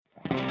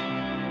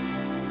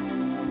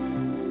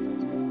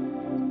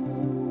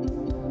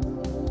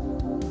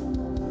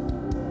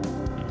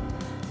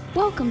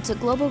Welcome to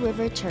Global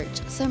River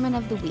Church Sermon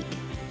of the Week.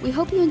 We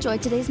hope you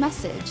enjoyed today's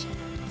message.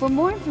 For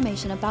more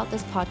information about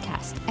this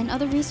podcast and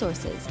other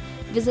resources,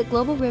 visit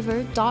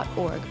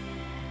globalriver.org.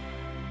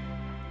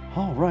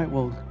 All right,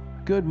 well,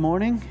 good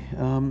morning.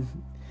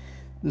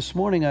 This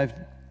morning I've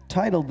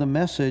titled the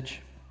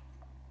message,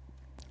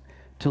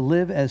 "To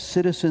Live as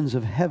Citizens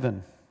of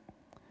Heaven."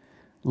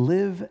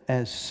 Live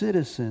as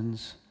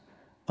citizens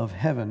of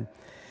heaven.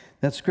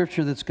 That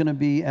scripture that's going to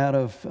be out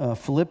of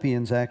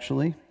Philippians,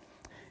 actually.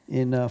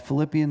 In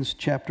Philippians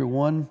chapter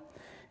 1,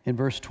 in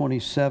verse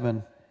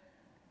 27,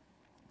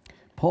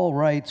 Paul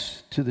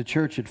writes to the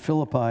church at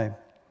Philippi.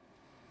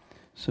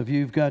 So if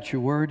you've got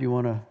your word, you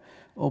want to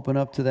open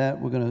up to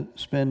that. We're going to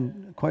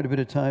spend quite a bit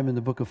of time in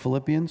the book of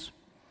Philippians.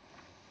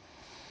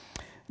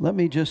 Let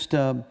me just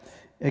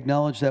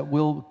acknowledge that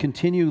we'll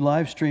continue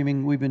live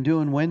streaming. We've been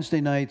doing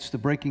Wednesday nights. The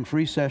Breaking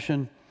Free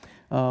session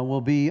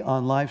will be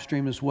on live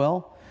stream as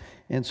well.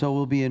 And so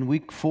we'll be in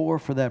week 4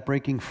 for that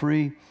Breaking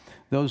Free.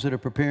 Those that are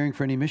preparing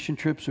for any mission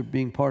trips or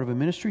being part of a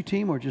ministry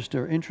team or just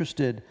are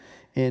interested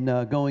in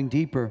going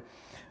deeper.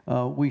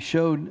 We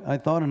showed, I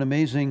thought, an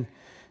amazing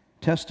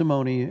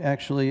testimony,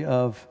 actually,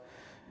 of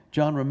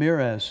John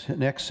Ramirez,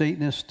 an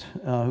ex-Satanist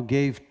who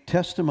gave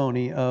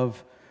testimony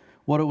of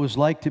what it was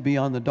like to be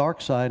on the dark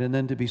side and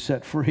then to be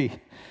set free.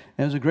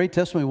 And it was a great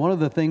testimony. One of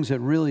the things that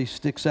really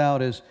sticks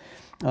out is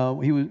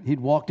he'd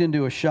walked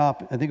into a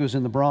shop, I think it was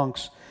in the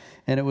Bronx,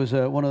 and it was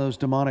one of those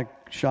demonic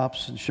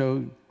shops and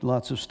showed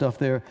lots of stuff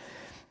there.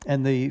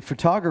 And the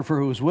photographer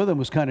who was with him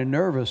was kind of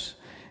nervous.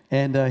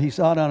 And he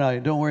said, "Oh, no,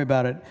 don't worry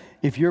about it.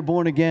 If you're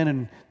born again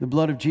and the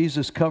blood of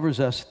Jesus covers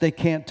us, they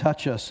can't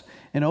touch us."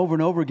 And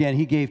over again,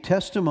 he gave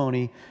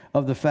testimony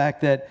of the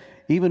fact that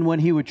even when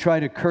he would try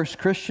to curse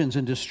Christians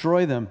and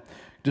destroy them,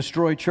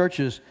 destroy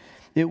churches,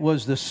 it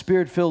was the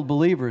Spirit-filled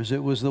believers.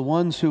 It was the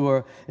ones who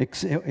are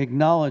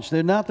acknowledged.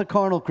 They're not the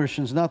carnal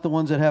Christians, not the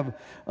ones that have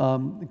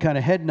kind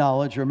of head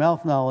knowledge or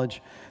mouth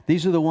knowledge.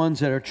 These are the ones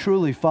that are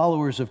truly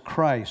followers of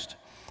Christ.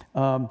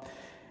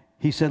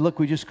 He said, look,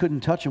 we just couldn't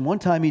touch him. One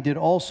time he did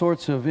all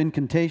sorts of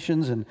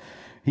incantations and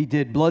he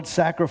did blood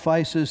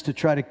sacrifices to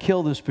try to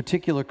kill this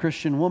particular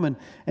Christian woman,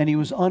 and he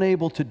was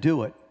unable to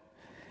do it.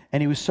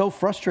 And he was so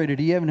frustrated,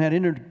 he even had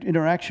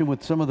interaction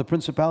with some of the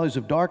principalities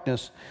of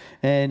darkness,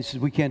 and he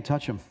said, we can't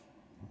touch him.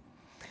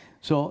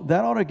 So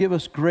that ought to give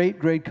us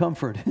great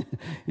comfort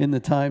in the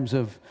times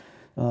of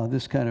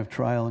this kind of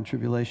trial and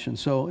tribulation.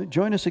 So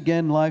join us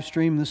again, live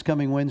stream this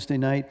coming Wednesday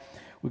night.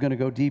 We're going to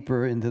go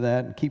deeper into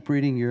that and keep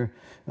reading your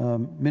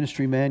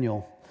ministry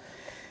manual.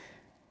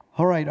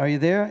 All right, are you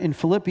there? In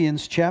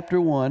Philippians chapter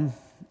 1,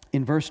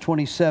 in verse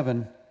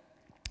 27,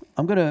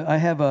 I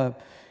have a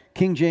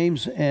King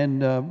James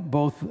and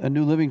both a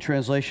New Living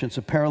Translation. It's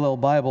a parallel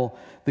Bible.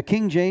 The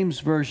King James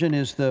Version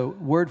is the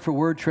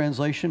word-for-word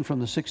translation from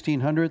the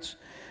 1600s.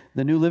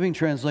 The New Living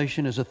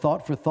Translation is a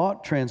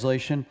thought-for-thought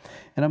translation,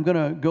 and I'm going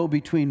to go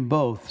between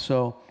both.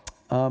 So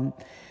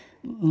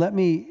let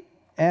me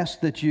ask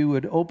that you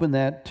would open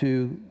that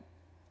to,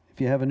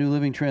 if you have a New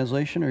Living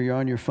Translation or you're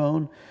on your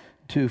phone,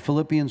 to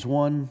Philippians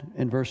 1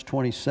 and verse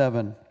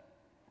 27.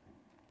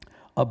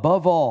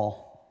 Above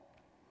all,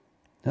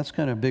 that's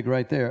kind of big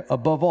right there.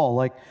 Above all,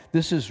 like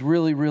this is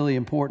really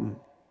important.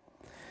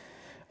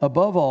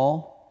 Above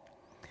all,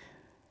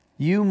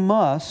 you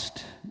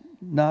must,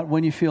 not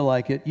when you feel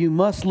like it, you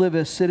must live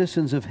as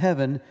citizens of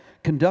heaven,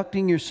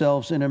 conducting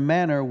yourselves in a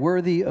manner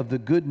worthy of the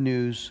good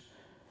news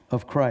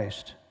of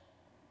Christ.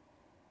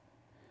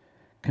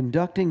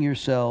 Conducting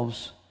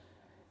yourselves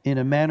in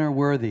a manner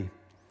worthy.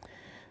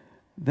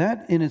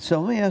 That in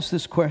itself, let me ask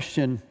this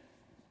question.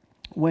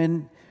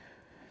 When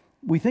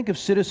we think of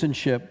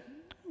citizenship,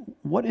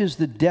 what is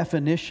the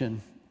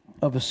definition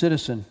of a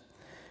citizen?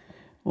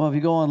 Well, if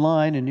you go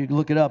online and you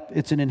look it up,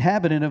 it's an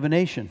inhabitant of a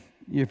nation.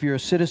 If you're a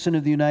citizen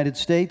of the United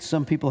States,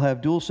 some people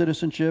have dual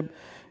citizenship.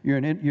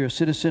 You're a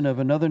citizen of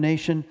another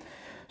nation.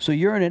 So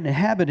you're an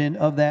inhabitant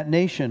of that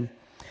nation,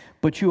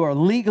 but you are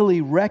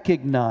legally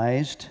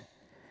recognized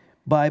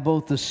by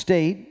both the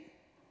state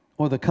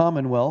or the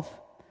Commonwealth,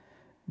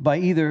 by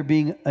either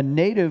being a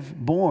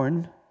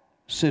native-born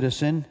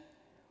citizen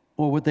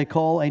or what they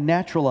call a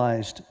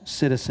naturalized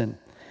citizen.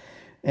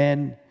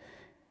 And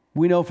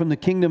we know from the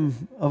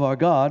kingdom of our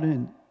God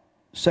in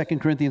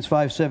 2 Corinthians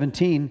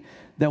 5:17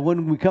 that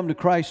when we come to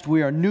Christ,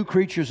 we are new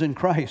creatures in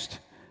Christ,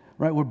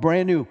 right? We're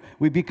brand new.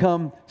 We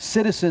become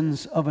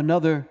citizens of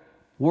another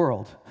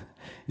world.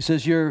 He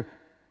says you're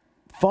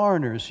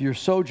foreigners, you're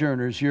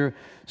sojourners, you're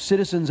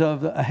citizens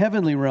of a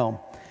heavenly realm.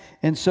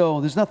 And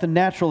so there's nothing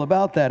natural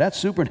about that. That's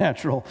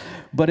supernatural.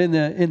 But in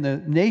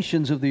the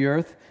nations of the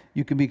earth,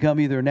 you can become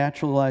either a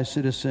naturalized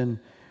citizen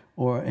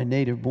or a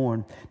native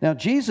born. Now,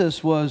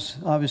 Jesus was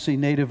obviously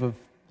native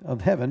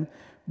of heaven.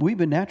 We've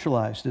been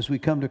naturalized. As we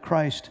come to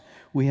Christ,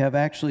 we have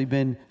actually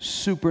been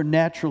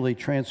supernaturally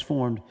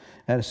transformed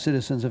as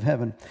citizens of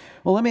heaven.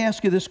 Well, let me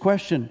ask you this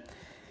question.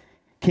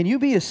 Can you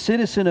be a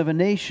citizen of a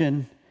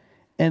nation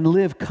and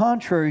live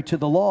contrary to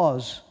the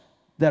laws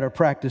that are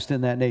practiced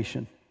in that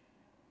nation?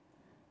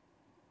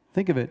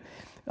 Think of it.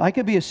 I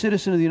could be a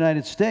citizen of the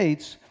United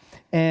States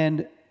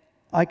and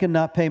I can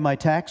not pay my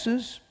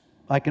taxes.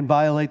 I can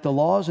violate the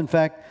laws. In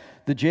fact,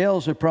 the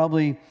jails are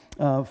probably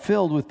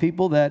filled with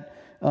people that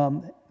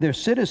they're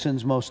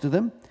citizens, most of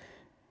them,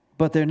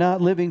 but they're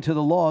not living to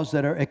the laws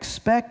that are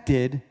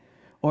expected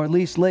or at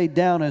least laid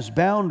down as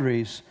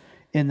boundaries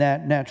in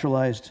that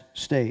naturalized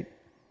state.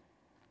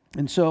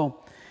 And so,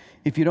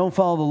 if you don't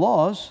follow the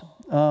laws,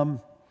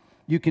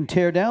 you can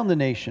tear down the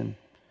nation.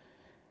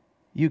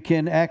 You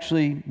can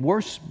actually,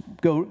 worse,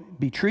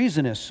 be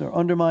treasonous or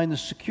undermine the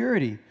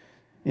security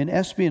in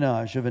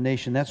espionage of a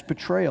nation. That's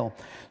betrayal.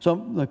 So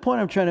the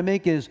point I'm trying to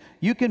make is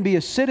you can be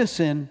a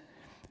citizen,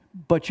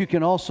 but you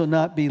can also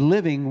not be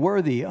living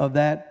worthy of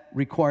that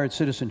required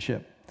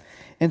citizenship.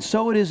 And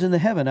so it is in the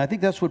heaven. I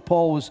think that's what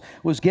Paul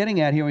was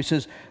getting at here. He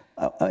says,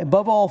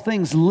 above all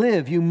things,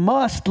 live. You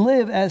must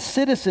live as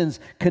citizens,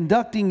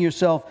 conducting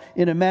yourself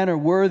in a manner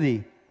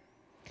worthy.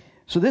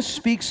 So this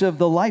speaks of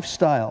the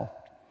lifestyle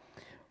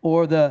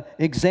or the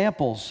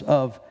examples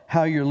of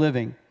how you're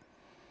living.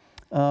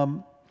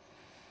 I've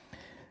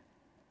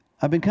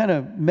been kind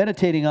of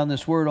meditating on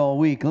this word all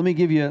week. Let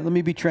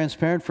me be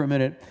transparent for a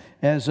minute.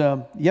 As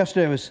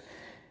yesterday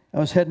I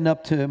was heading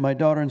up to my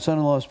daughter and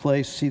son-in-law's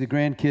place to see the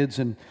grandkids,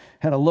 and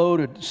had a load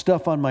of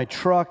stuff on my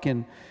truck,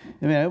 and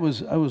I mean I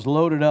was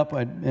loaded up.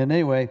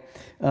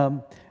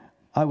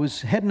 I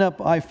was heading up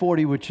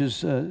I-40, which is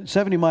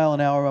 70 mile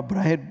an hour,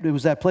 but it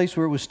was that place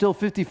where it was still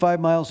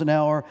 55 miles an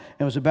hour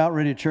and was about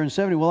ready to turn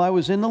 70. Well, I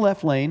was in the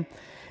left lane,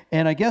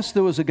 and I guess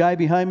there was a guy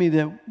behind me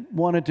that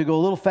wanted to go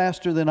a little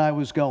faster than I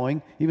was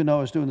going, even though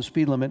I was doing the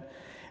speed limit,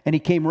 and he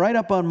came right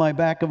up on my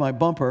back of my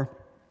bumper,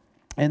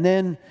 and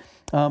then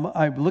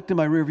I looked in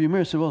my rearview mirror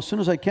and said, well, as soon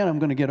as I can, I'm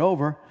going to get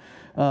over.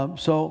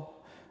 So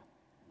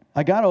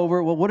I got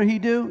over. Well, what did he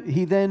do?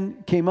 He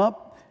then came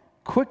up,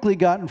 quickly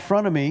got in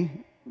front of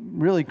me,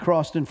 really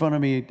crossed in front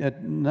of me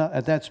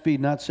at that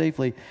speed, not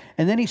safely.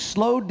 And then he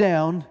slowed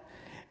down,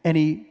 and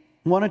he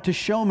wanted to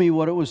show me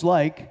what it was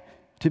like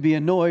to be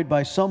annoyed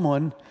by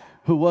someone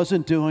who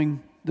wasn't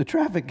doing the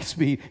traffic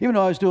speed, even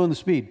though I was doing the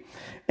speed.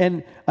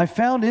 And I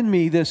found in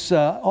me this,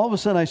 all of a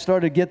sudden I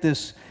started to get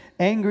this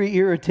angry,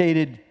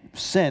 irritated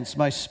sense.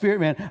 My spirit,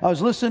 man, I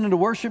was listening to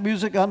worship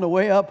music on the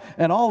way up,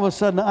 and all of a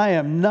sudden I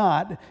am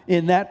not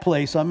in that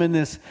place. I'm in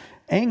this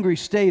angry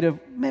state of,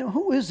 man,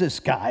 who is this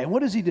guy? And what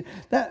does he do?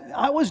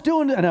 I was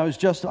doing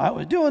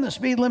the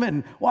speed limit,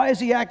 and why is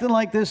he acting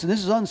like this? And this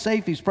is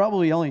unsafe. He's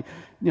probably only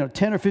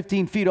 10 or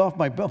 15 feet off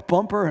my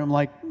bumper. And I'm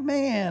like,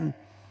 man.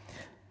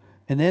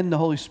 And then the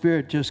Holy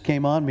Spirit just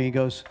came on me. He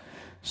goes,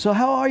 so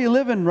how are you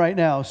living right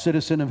now,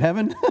 citizen of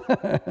heaven?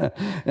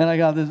 And I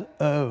got this,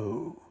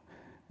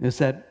 it's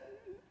that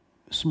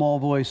small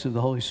voice of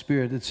the Holy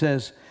Spirit that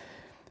says,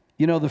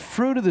 the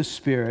fruit of the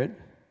Spirit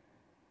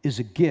is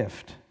a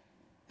gift.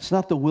 It's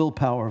not the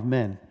willpower of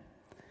men.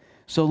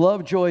 So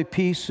love, joy,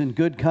 peace, and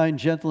good, kind,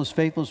 gentleness,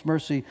 faithfulness,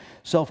 mercy,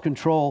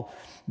 self-control,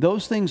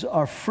 those things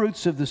are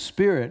fruits of the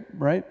Spirit,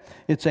 right?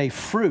 It's a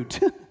fruit.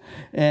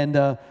 And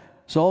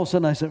so all of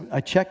a sudden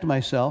I checked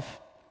myself,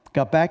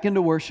 got back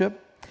into worship,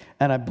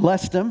 and I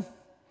blessed him.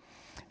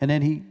 And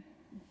then he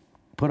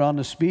put on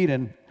the speed,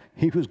 and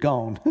he was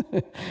gone.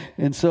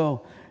 And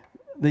so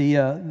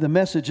the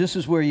message, this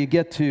is where you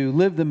get to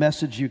live the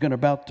message you're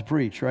about to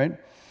preach, right?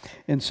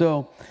 And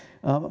so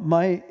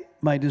my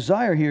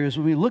desire here is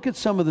when we look at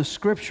some of the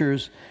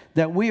scriptures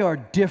that we are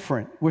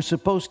different. We're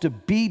supposed to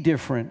be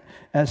different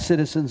as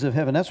citizens of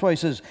heaven. That's why he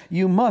says,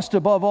 you must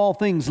above all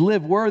things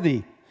live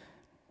worthy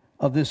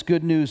of this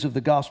good news of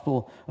the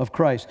gospel of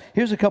Christ.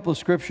 Here's a couple of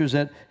scriptures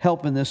that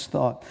help in this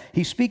thought.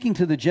 He's speaking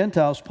to the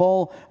Gentiles.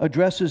 Paul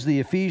addresses the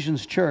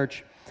Ephesians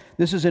church.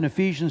 This is in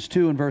Ephesians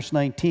 2 and verse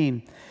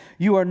 19.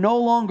 You are no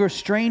longer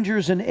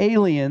strangers and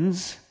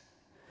aliens.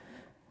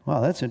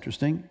 Wow, that's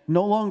interesting.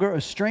 No longer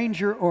a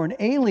stranger or an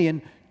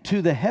alien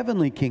to the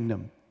heavenly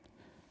kingdom,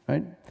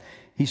 right?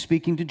 He's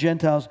speaking to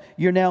Gentiles.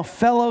 You're now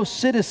fellow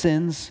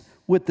citizens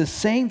with the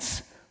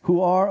saints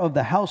who are of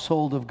the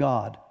household of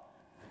God.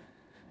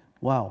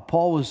 Wow,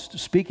 Paul was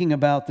speaking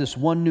about this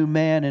one new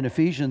man in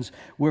Ephesians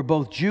where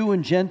both Jew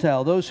and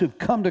Gentile, those who've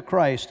come to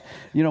Christ,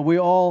 we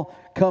all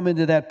come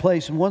into that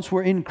place. And once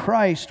we're in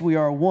Christ, we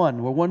are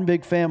one. We're one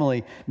big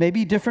family.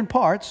 Maybe different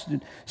parts,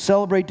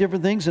 celebrate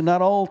different things, and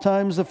not all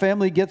times the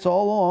family gets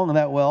all along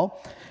that well.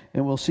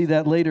 And we'll see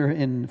that later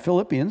in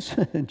Philippians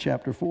in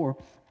chapter 4.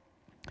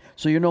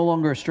 So you're no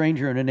longer a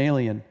stranger and an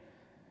alien.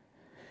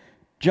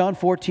 John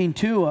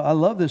 14:2, I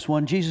love this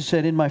one. Jesus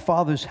said, in my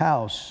Father's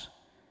house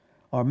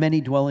are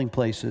many dwelling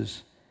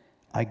places.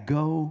 I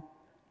go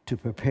to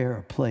prepare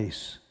a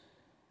place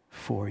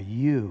for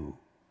you.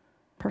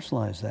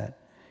 Personalize that.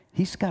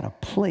 He's got a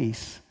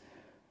place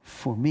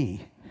for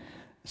me.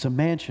 It's a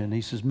mansion.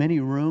 He says many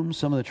rooms.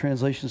 Some of the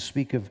translations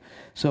speak of,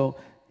 so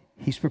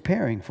he's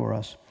preparing for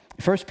us.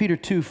 1 Peter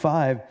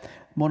 2:5,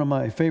 one of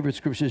my favorite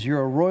scriptures,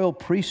 you're a royal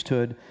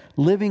priesthood,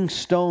 living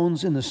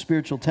stones in the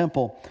spiritual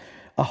temple,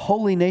 a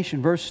holy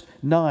nation. Verse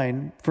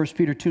 9, 1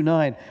 Peter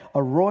 2:9,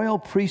 a royal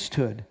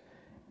priesthood,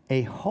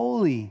 a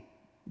holy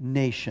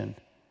nation.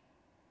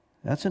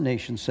 That's a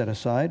nation set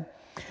aside.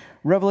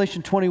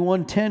 Revelation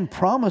 21:10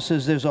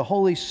 promises there's a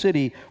holy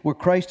city where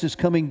Christ is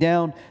coming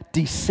down,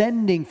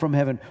 descending from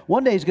heaven.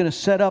 One day he's going to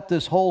set up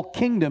this whole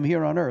kingdom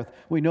here on earth.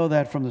 We know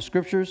that from the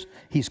scriptures.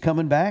 He's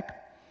coming back.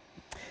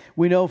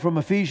 We know from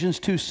Ephesians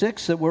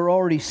 2:6 that we're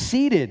already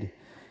seated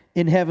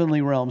in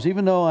heavenly realms.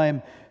 Even though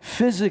I'm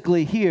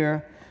physically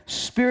here,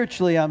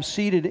 spiritually I'm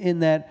seated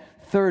in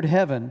that third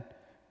heaven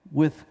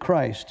with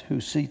Christ,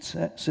 who's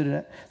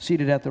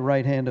seated at the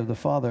right hand of the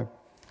Father.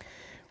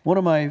 One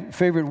of my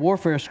favorite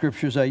warfare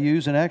scriptures I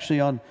use, and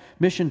actually on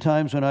mission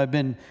times when I've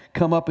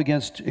come up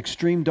against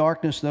extreme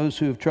darkness, those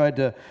who have tried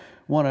to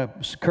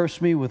want to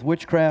curse me with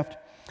witchcraft,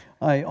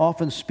 I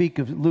often speak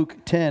of Luke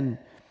 10,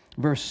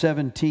 verse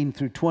 17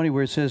 through 20,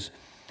 where it says,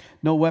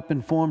 no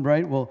weapon formed,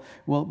 right? Well,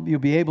 you'll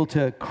be able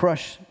to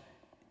crush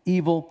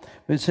evil.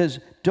 But it says,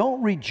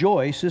 don't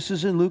rejoice. This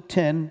is in Luke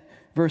 10,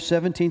 verse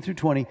 17 through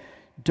 20.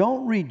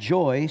 Don't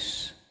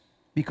rejoice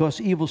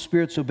because evil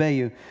spirits obey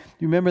you.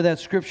 You remember that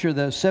scripture,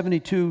 the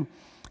 72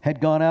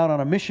 had gone out on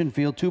a mission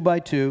field, 2 by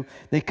 2.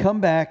 They come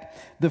back.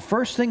 The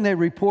first thing they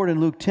report in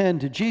Luke 10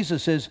 to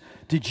Jesus is,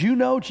 did you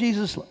know,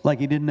 Jesus? Like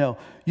he didn't know.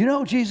 You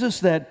know, Jesus,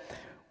 that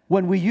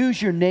when we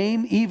use your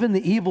name, even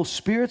the evil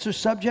spirits are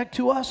subject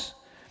to us?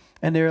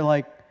 And they're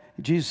like,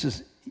 Jesus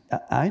says,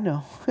 I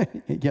know.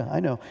 Yeah,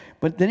 I know.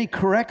 But then he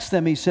corrects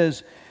them. He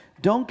says,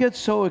 don't get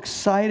so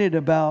excited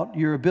about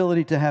your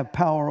ability to have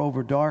power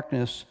over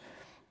darkness.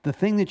 The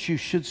thing that you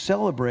should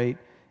celebrate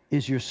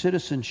is your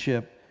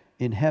citizenship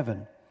in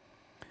heaven.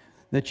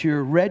 That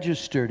you're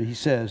registered, he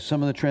says.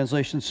 Some of the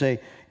translations say,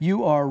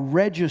 you are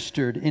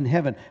registered in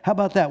heaven. How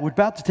about that? We're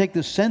about to take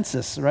the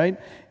census, right,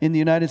 in the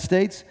United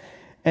States.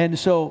 And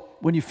so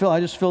when I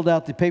just filled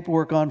out the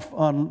paperwork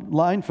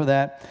online for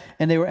that,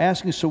 and they were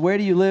asking, so where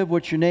do you live?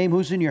 What's your name?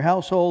 Who's in your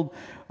household?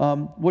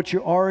 What's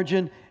your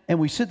origin? And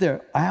we sit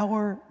there.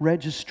 Our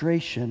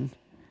registration,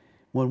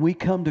 when we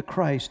come to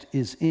Christ,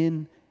 is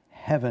in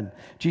heaven.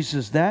 Jesus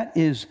says that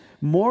is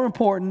more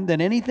important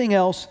than anything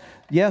else.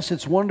 Yes,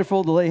 it's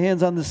wonderful to lay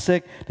hands on the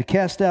sick, to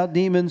cast out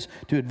demons,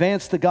 to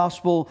advance the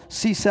gospel,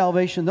 see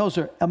salvation. Those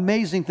are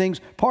amazing things,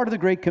 part of the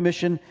Great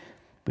Commission.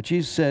 But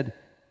Jesus said,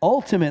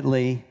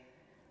 ultimately,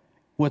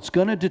 what's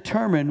going to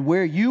determine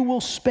where you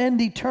will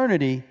spend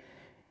eternity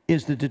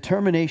is the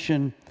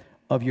determination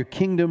of your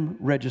kingdom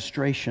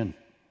registration.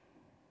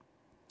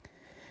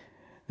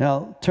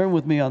 Now, turn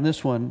with me on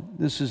this one.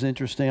 This is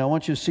interesting. I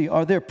want you to see,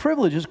 are there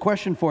privileges?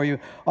 Question for you.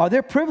 Are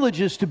there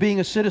privileges to being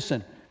a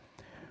citizen?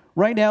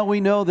 Right now, we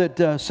know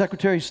that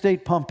Secretary of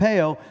State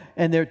Pompeo,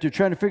 and they're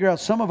trying to figure out,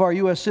 some of our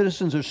U.S.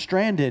 citizens are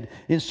stranded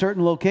in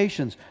certain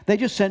locations. They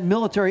just sent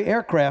military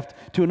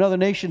aircraft to another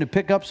nation to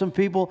pick up some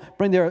people.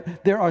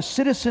 There are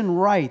citizen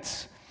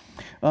rights.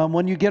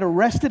 When you get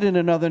arrested in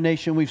another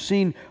nation, we've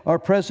seen our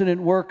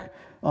president work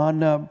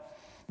on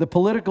the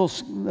political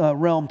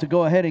realm to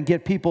go ahead and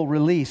get people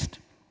released.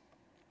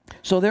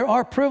 So there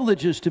are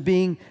privileges to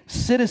being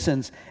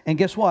citizens. And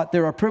guess what?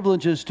 There are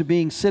privileges to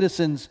being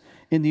citizens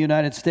in the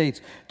United States.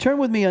 Turn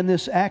with me on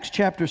this, Acts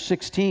chapter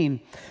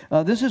 16.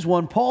 This is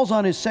one. Paul's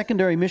on his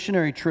secondary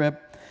missionary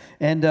trip.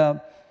 And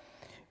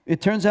it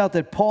turns out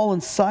that Paul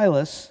and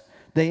Silas,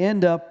 they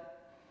end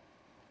up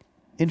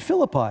in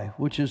Philippi,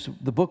 which is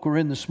the book we're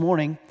in this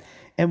morning.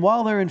 And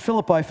while they're in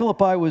Philippi,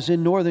 Philippi was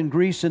in northern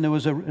Greece, and there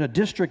was a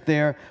district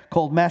there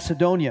called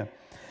Macedonia.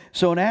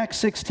 So in Acts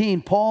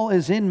 16, Paul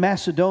is in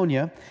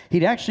Macedonia.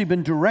 He'd actually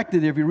been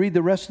directed, if you read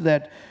the rest of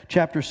that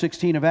chapter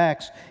 16 of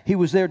Acts, he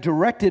was there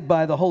directed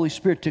by the Holy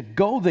Spirit to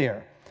go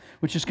there,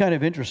 which is kind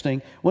of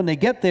interesting. When they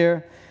get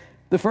there,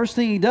 the first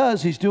thing he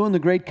does, he's doing the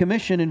Great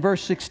Commission. In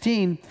verse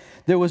 16,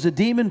 there was a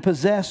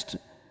demon-possessed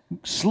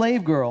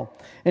slave girl,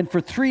 and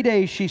for 3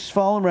 days she's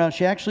following around.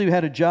 She actually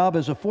had a job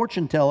as a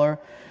fortune teller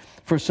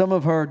for some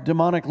of her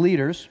demonic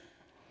leaders.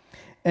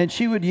 And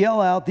she would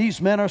yell out, these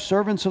men are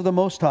servants of the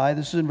Most High.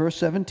 This is in verse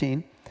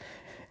 17.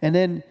 And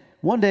then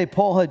one day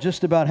Paul had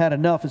just about had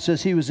enough. It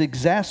says he was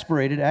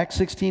exasperated, Acts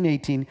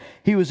 16:18.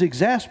 He was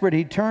exasperated.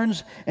 He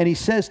turns and he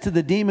says to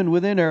the demon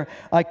within her,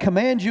 I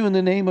command you in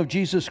the name of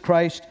Jesus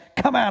Christ,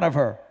 come out of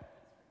her.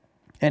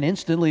 And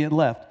instantly it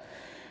left.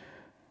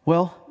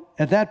 Well,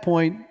 at that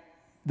point,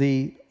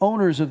 the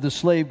owners of the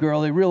slave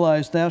girl, they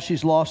realized now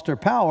she's lost her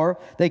power.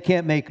 They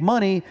can't make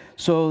money,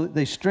 so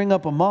they string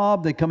up a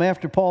mob. They come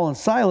after Paul and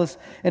Silas.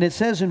 And it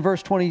says in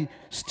verse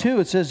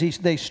 22, it says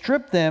they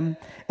stripped them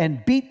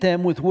and beat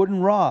them with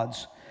wooden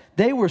rods.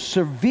 They were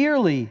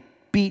severely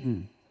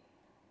beaten,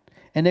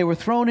 and they were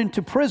thrown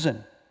into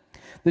prison.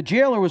 The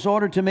jailer was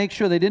ordered to make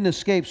sure they didn't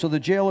escape, so the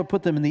jailer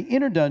put them in the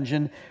inner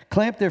dungeon,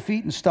 clamped their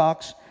feet in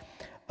stocks.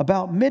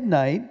 About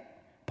midnight,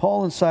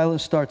 Paul and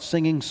Silas start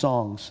singing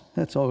songs.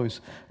 That's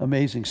always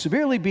amazing.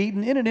 Severely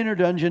beaten in an inner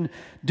dungeon,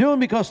 doing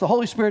because the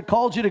Holy Spirit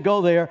called you to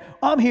go there.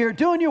 I'm here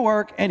doing your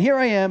work, and here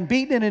I am,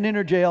 beaten in an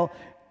inner jail.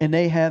 And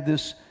they have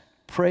this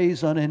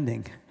praise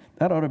unending.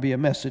 That ought to be a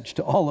message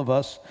to all of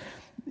us,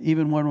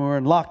 even when we're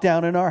in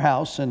lockdown in our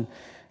house. And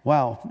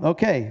wow,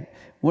 okay,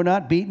 we're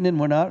not beaten and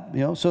we're not,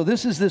 so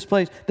this is this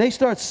place. They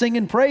start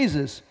singing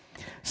praises.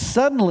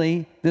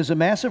 Suddenly, there's a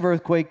massive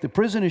earthquake. The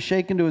prison is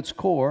shaken to its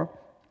core.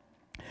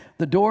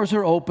 The doors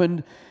are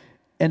opened,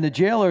 and the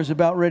jailer is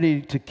about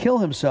ready to kill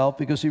himself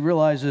because he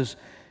realizes,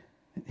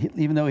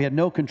 even though he had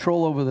no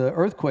control over the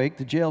earthquake,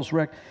 the jail's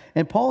wrecked.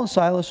 And Paul and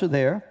Silas are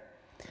there,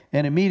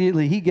 and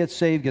immediately he gets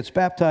saved, gets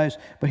baptized.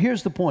 But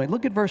here's the point.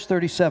 Look at verse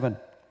 37.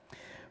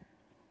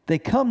 They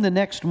come the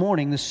next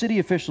morning, the city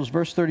officials,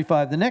 verse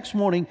 35. The next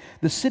morning,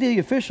 the city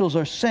officials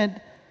are sent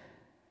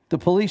the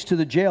police to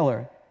the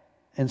jailer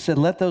and said,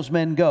 let those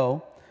men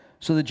go.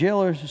 So the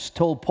jailer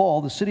told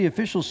Paul, the city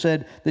officials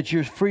said that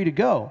you're free to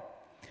go.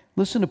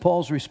 Listen to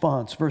Paul's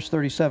response, verse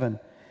 37.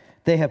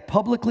 They have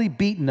publicly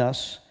beaten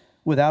us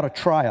without a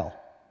trial,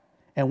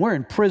 and we're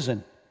in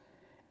prison,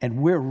 and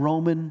we're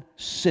Roman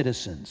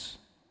citizens.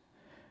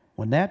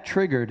 When that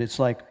triggered, it's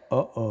like,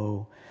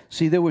 uh-oh.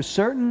 See, there were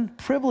certain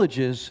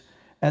privileges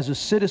as a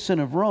citizen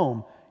of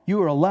Rome. You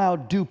were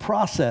allowed due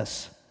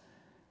process.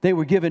 They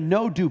were given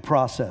no due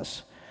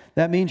process.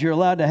 That means you're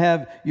allowed to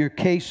have your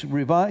case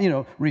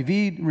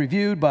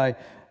reviewed by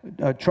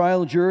a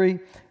trial jury.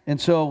 And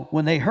so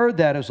when they heard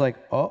that, it was like,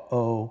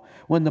 uh-oh.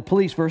 When the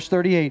police, verse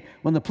 38,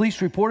 when the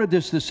police reported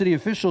this to the city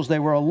officials, they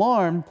were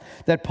alarmed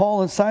that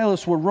Paul and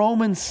Silas were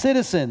Roman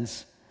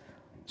citizens.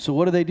 So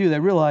what do? They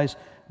realized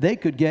they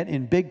could get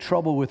in big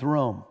trouble with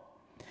Rome.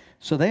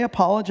 So they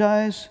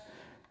apologize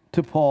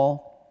to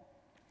Paul,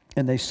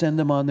 and they send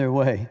them on their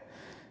way.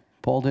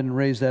 Paul didn't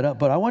raise that up.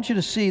 But I want you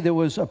to see there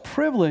was a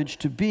privilege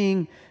to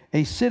being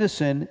a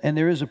citizen, and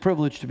there is a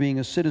privilege to being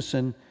a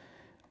citizen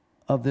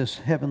of this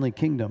heavenly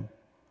kingdom.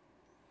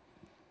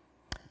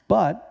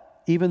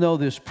 But even though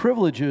there's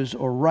privileges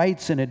or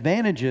rights and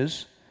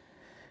advantages,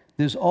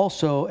 there's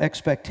also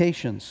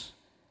expectations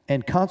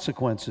and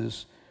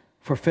consequences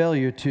for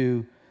failure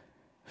to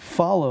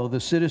follow the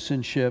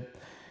citizenship.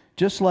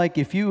 Just like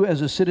if you,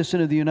 as a citizen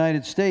of the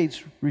United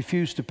States,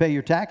 refuse to pay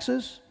your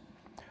taxes,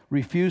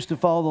 refuse to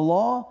follow the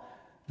law,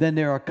 then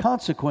there are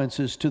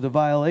consequences to the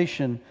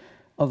violation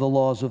of the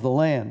laws of the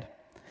land.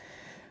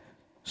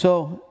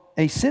 So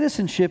a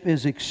citizenship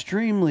is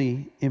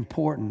extremely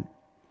important.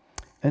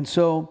 And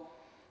so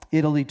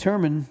it'll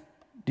determine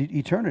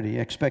eternity,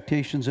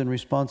 expectations and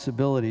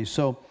responsibilities.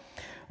 So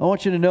I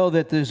want you to know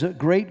that there's a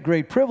great,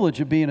 great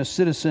privilege of being a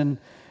citizen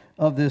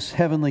of this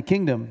heavenly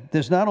kingdom.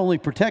 There's not only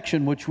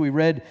protection, which we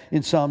read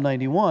in Psalm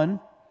 91,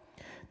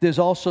 there's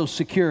also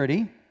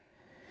security.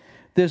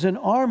 There's an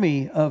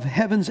army of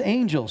heaven's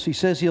angels. He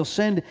says he'll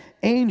send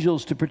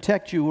angels to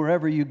protect you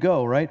wherever you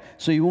go, right?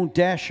 So you won't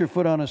dash your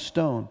foot on a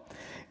stone.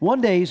 One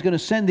day he's going to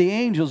send the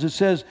angels. It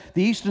says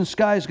the eastern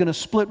sky is going to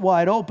split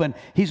wide open.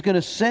 He's going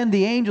to send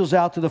the angels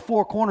out to the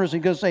four corners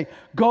and going to say,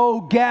 go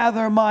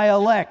gather my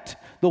elect,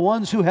 the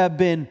ones who have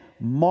been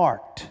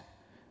marked.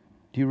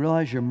 Do you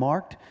realize you're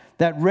marked?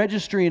 That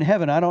registry in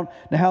heaven, I don't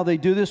know how they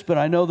do this, but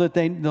I know that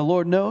the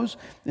Lord knows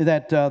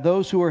that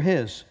those who are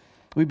his.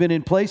 We've been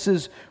in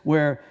places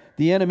where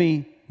the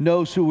enemy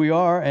knows who we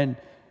are and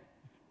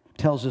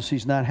tells us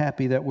he's not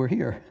happy that we're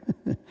here,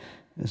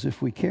 as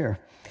if we care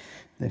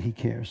that he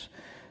cares.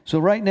 So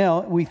right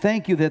now, we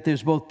thank you that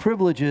there's both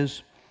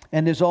privileges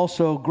and there's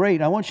also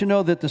great. I want you to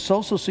know that the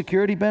Social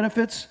Security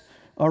benefits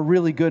are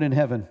really good in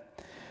heaven.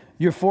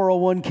 Your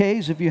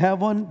 401ks, if you have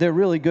one, they're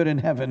really good in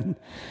heaven.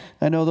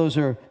 I know those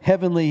are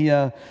heavenly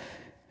or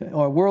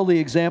worldly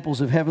examples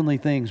of heavenly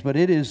things, but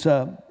it is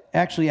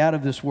actually out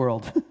of this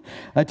world.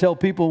 I tell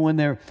people when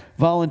they're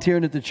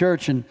volunteering at the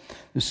church and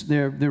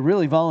they're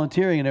really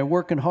volunteering and they're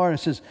working hard, I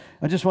says,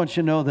 I just want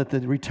you to know that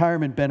the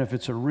retirement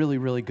benefits are really,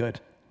 really good.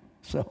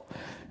 So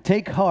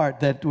take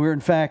heart that we're in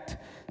fact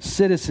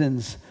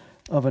citizens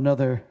of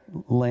another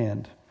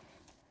land.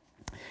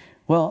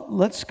 Well,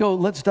 let's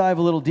dive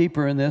a little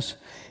deeper in this.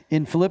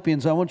 In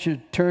Philippians, I want you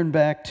to turn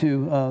back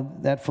to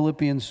that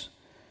Philippians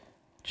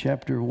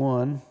chapter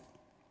 1.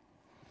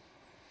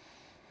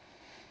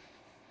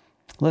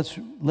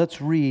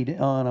 Let's read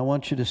on. I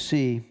want you to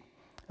see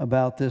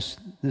about this.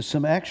 There's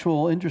some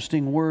actual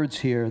interesting words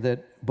here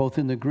that both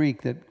in the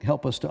Greek that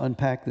help us to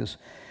unpack this.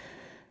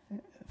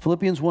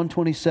 Philippians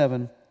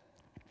 1:27.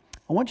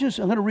 I'm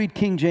going to read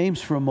King James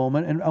for a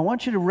moment, and I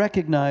want you to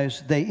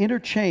recognize they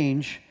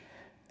interchange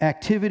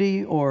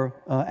activity or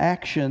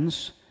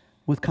actions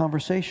with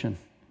conversation.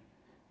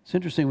 It's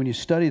interesting when you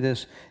study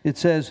this. It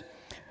says,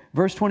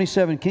 verse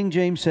 27, King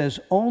James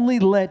says, only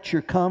let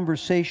your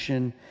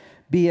conversation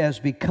be as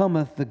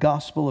becometh the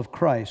gospel of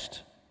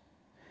Christ.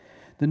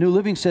 The New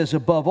Living says,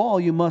 above all,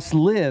 you must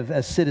live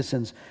as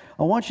citizens.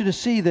 I want you to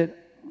see that,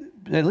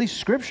 at least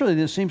scripturally,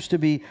 there seems to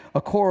be a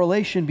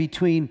correlation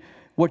between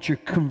what you're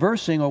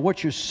conversing or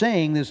what you're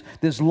saying.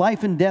 There's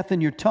life and death in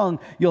your tongue.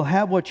 You'll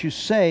have what you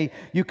say.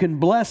 You can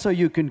bless or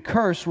you can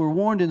curse. We're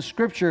warned in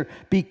Scripture,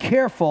 be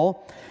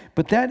careful.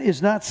 But that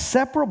is not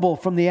separable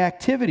from the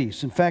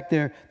activities. In fact,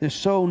 they're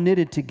so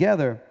knitted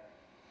together.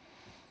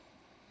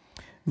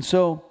 And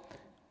so,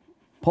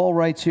 Paul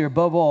writes here,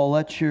 above all,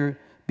 let you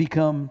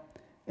become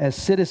as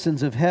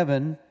citizens of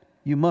heaven.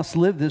 You must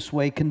live this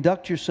way.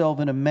 Conduct yourself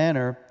in a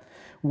manner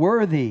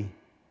worthy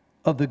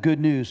of the good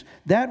news.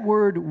 That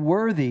word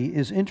worthy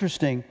is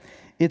interesting.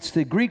 It's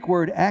the Greek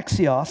word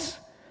axios,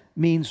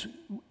 means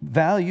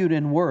valued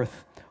and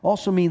worth.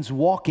 Also means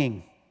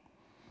walking.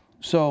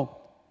 So,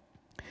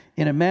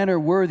 in a manner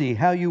worthy,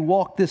 how you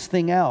walk this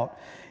thing out.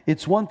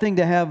 It's one thing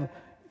to have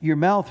your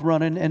mouth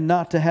running and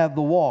not to have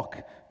the walk.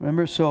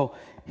 Remember? So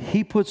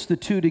he puts the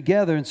two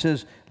together and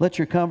says, let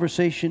your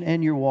conversation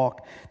and your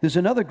walk. There's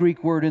another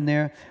Greek word in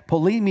there,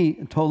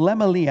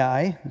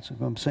 polemeliai,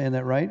 if I'm saying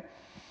that right.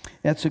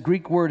 That's a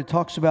Greek word. It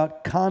talks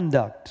about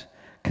conduct,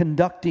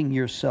 conducting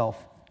yourself.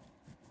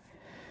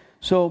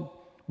 So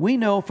we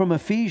know from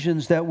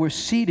Ephesians that we're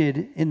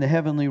seated in the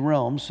heavenly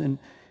realms. In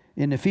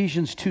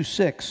Ephesians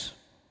 2:6,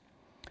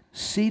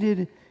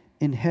 seated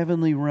in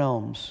heavenly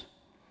realms.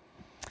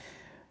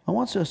 I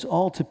want us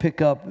all to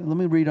pick up, let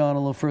me read on a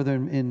little further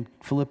in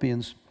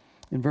Philippians.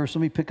 Let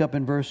me pick up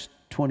in verse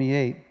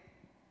 28.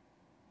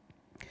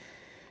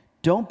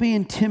 Don't be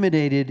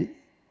intimidated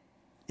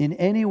in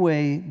any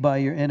way by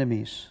your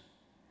enemies.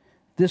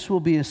 This will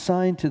be a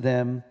sign to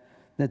them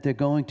that they're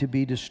going to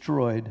be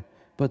destroyed,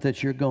 but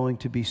that you're going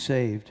to be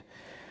saved.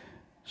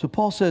 So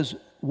Paul says,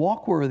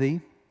 walk worthy,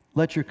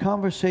 let your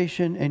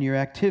conversation and your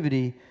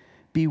activity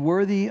be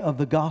worthy of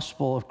the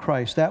gospel of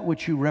Christ, that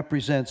which you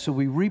represent. So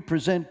we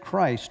represent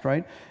Christ,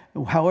 right?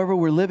 However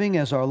we're living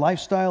as our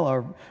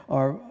lifestyle,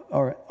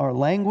 our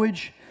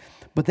language.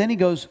 But then he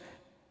goes,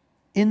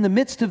 in the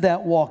midst of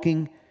that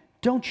walking,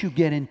 don't you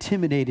get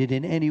intimidated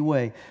in any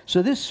way.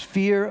 So this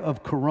fear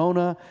of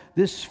corona,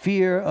 this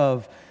fear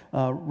of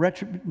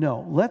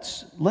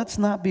let's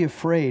not be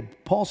afraid.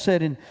 Paul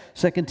said in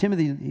 2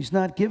 Timothy, he's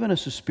not given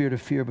us a spirit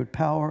of fear, but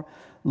power,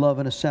 love,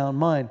 and a sound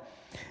mind.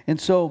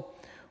 And so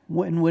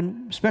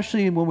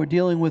especially when we're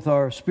dealing with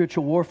our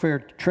spiritual warfare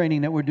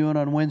training that we're doing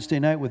on Wednesday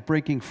night with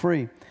Breaking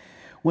Free,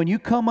 when you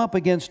come up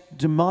against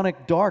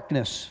demonic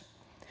darkness,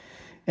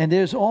 and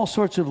there's all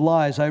sorts of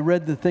lies. I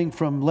read the thing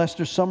from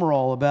Lester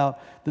Summerall about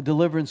the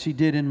deliverance he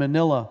did in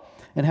Manila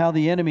and how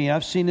the enemy,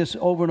 I've seen this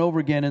over and over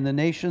again in the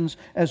nations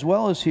as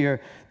well as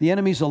here, the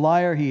enemy's a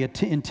liar. He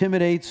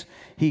intimidates.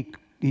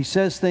 He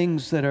says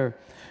things that are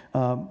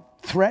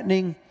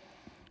threatening,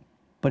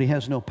 but he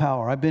has no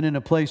power. I've been in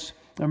a place,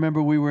 I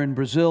remember we were in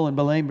Brazil, in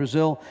Belém,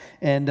 Brazil,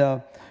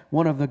 and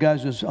one of the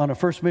guys was on a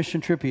first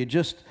mission trip. He had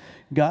just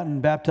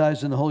gotten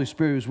baptized in the Holy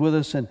Spirit. He was with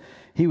us, and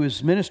he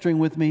was ministering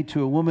with me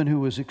to a woman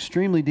who was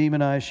extremely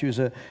demonized. She was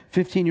a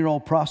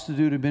 15-year-old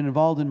prostitute who had been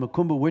involved in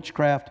Macumba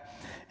witchcraft.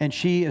 And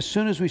she, as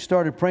soon as we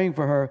started praying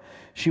for her,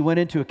 she went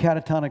into a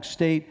catatonic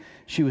state.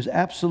 She was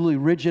absolutely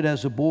rigid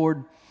as a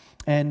board.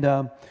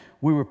 And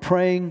we were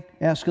praying,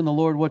 asking the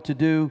Lord what to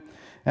do.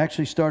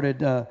 Actually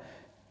started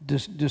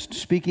just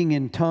speaking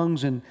in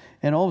tongues. And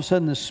all of a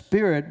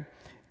sudden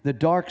the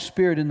dark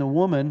spirit in the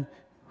woman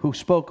who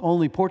spoke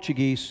only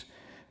Portuguese,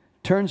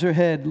 turns her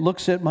head,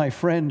 looks at my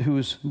friend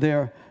who's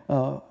there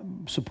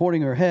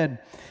supporting her head,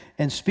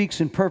 and speaks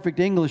in perfect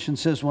English and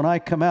says, when I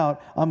come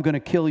out, I'm going to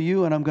kill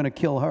you and I'm going to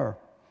kill her.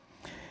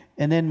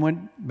 And then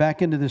went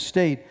back into the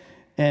state.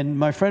 And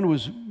my friend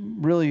was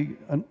really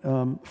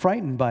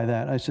frightened by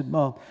that. I said,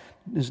 well,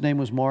 his name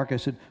was Mark. I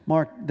said,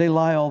 Mark, they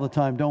lie all the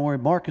time. Don't worry.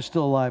 Mark is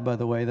still alive, by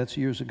the way. That's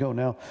years ago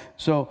now.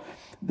 So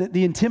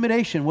the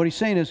intimidation, what he's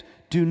saying is,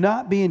 do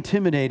not be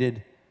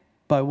intimidated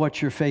by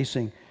what you're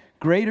facing.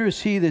 Greater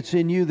is he that's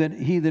in you than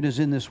he that is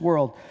in this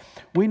world.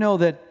 We know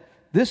that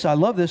I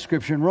love this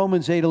scripture. In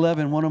Romans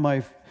 8:11, one of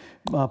my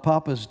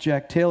papas,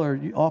 Jack Taylor,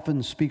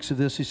 often speaks of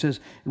this. He says,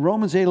 in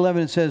Romans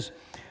 8:11, it says,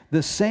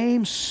 the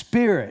same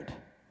Spirit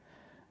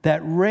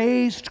that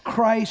raised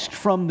Christ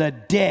from the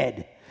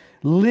dead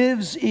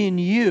lives in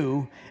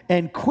you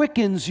and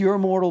quickens your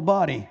mortal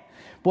body.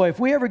 Boy, if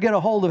we ever get a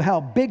hold of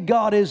how big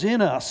God is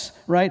in us,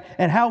 right,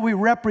 and how we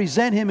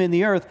represent Him in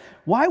the earth,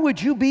 why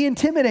would you be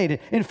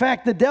intimidated? In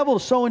fact, the devil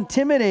is so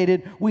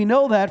intimidated, we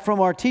know that from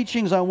our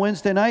teachings on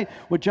Wednesday night,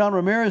 what John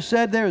Ramirez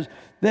said there is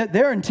that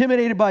they're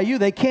intimidated by you.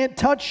 They can't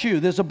touch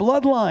you. There's a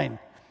bloodline.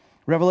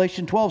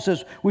 Revelation 12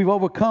 says, we've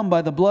overcome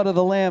by the blood of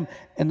the Lamb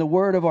and the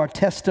word of our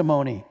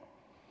testimony.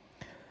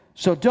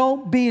 So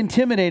don't be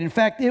intimidated. In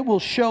fact, it will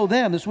show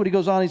them. This is what he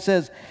goes on. He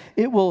says,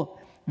 it will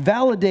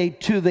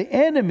validate to the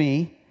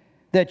enemy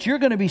that you're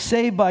going to be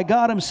saved by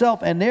God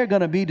Himself and they're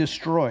going to be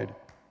destroyed.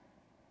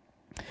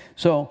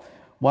 So,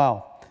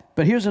 wow.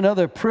 But here's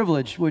another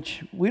privilege,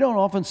 which we don't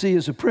often see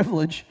as a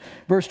privilege.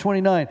 Verse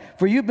 29,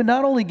 for you've been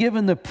not only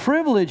given the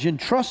privilege in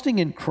trusting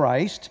in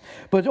Christ,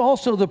 but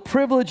also the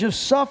privilege of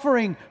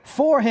suffering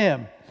for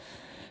Him.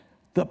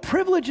 The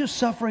privilege of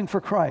suffering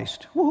for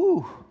Christ.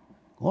 Woo-hoo.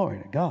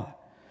 Glory to God.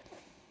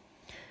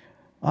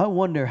 I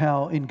wonder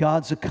how, in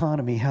God's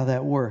economy, how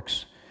that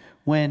works.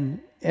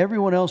 When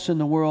everyone else in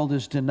the world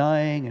is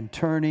denying and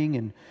turning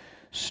and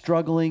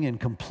struggling and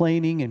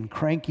complaining and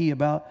cranky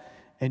about,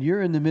 and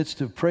you're in the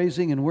midst of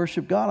praising and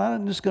worship God.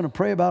 I'm just going to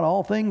pray about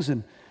all things.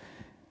 And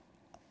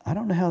I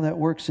don't know how that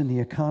works in the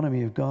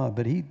economy of God,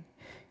 but He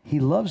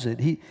loves it.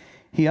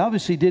 He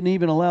obviously didn't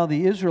even allow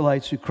the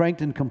Israelites who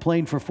cranked and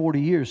complained for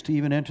 40 years to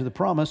even enter the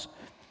promise.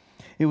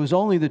 It was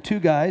only the two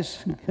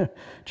guys,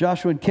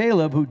 Joshua and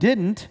Caleb, who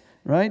didn't,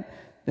 right,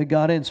 that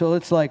got in. So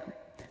it's like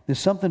there's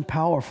something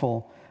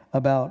powerful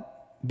about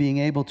being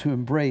able to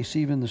embrace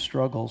even the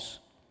struggles.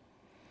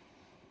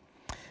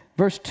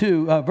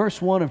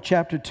 verse 1 of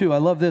chapter 2. I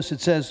love this.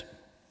 It says,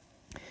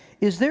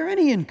 "Is there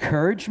any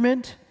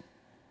encouragement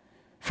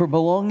for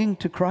belonging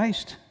to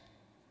Christ?"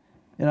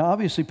 And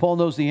obviously, Paul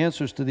knows the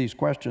answers to these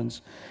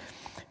questions.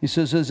 He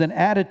says, there's an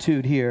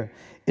attitude here.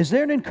 Is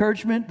there an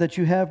encouragement that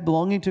you have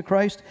belonging to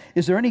Christ?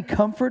 Is there any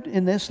comfort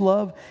in this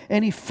love?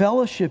 Any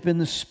fellowship in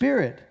the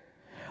Spirit?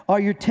 Are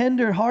you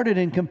tender-hearted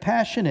and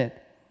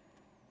compassionate?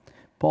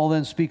 Paul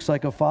then speaks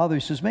like a father.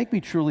 He says, make me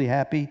truly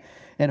happy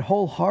and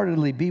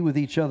wholeheartedly be with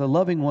each other,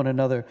 loving one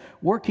another,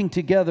 working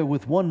together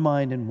with one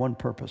mind and one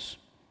purpose.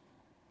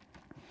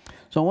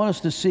 So I want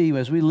us to see,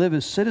 as we live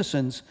as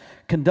citizens,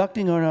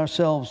 conducting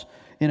ourselves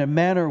in a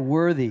manner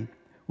worthy,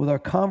 with our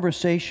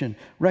conversation,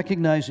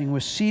 recognizing we're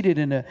seated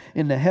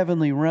in the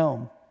heavenly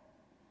realm,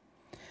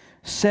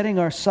 setting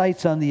our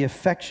sights on the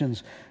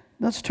affections.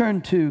 Let's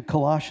turn to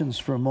Colossians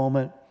for a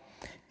moment.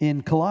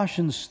 In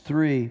Colossians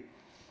 3,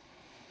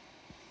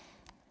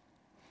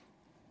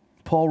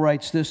 Paul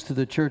writes this to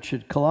the church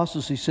at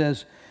Colossus. He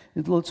says,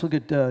 let's look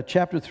at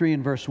chapter 3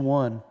 and verse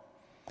 1.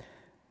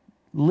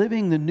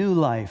 Living the new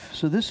life.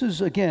 So this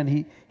is,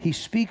 again, he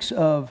speaks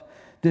of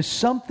there's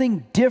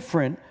something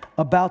different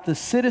about the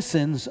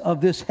citizens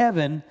of this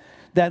heaven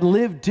that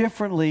live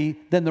differently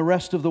than the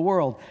rest of the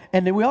world.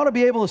 And then they ought to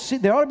be able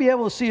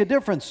to see a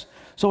difference.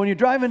 So when you're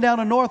driving down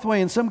a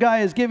Northway and some guy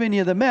is giving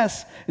you the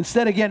mess,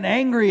 instead of getting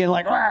angry and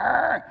like,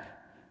 "Rawr,"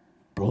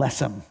 bless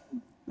him.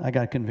 I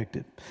got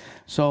convicted.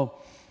 So,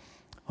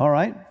 all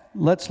right,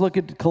 let's look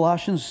at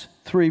Colossians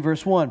 3,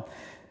 verse 1.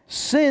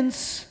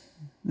 Since,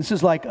 this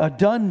is like a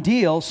done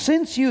deal,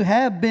 since you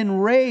have been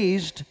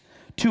raised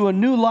to a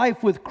new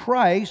life with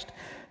Christ,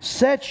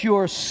 set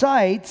your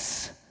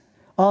sights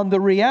on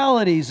the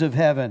realities of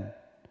heaven.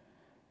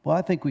 Well,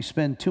 I think we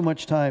spend too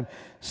much time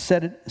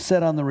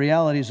set on the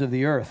realities of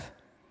the earth.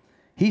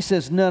 He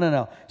says,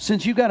 no.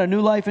 Since you got a new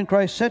life in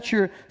Christ, set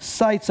your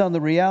sights on the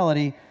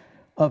reality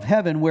of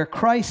heaven, where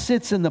Christ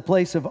sits in the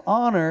place of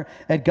honor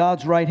at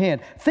God's right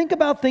hand. Think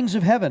about things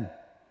of heaven.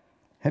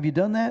 Have you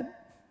done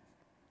that?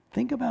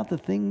 Think about the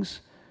things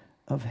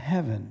of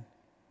heaven,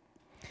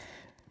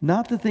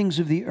 not the things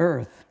of the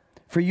earth.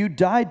 For you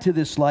died to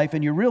this life,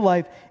 and your real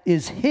life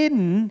is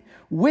hidden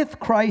with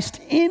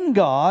Christ in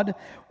God.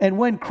 And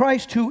when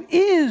Christ, who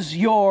is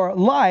your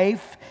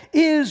life,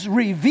 is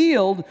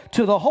revealed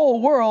to the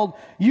whole world,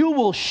 you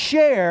will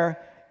share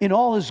in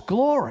all His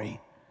glory.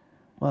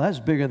 Well, that's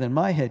bigger than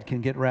my head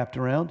can get wrapped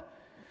around.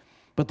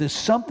 But there's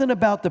something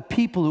about the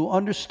people who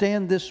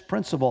understand this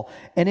principle,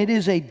 and it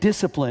is a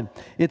discipline.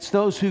 It's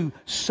those who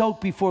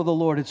soak before the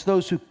Lord. It's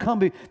those who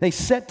they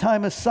set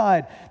time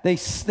aside.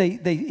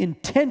 They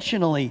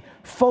intentionally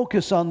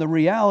focus on the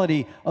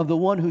reality of the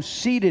one who's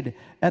seated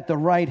at the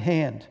right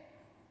hand.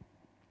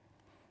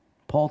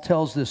 Paul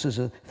tells this as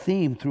a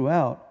theme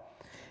throughout.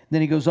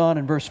 Then he goes on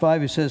in verse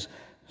 5, he says,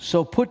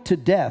 so put to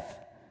death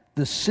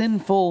the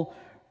sinful,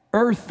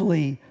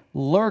 earthly,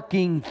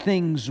 lurking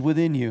things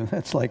within you.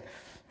 That's like,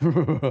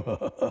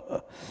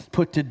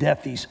 put to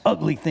death these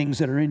ugly things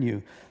that are in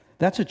you.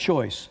 That's a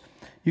choice.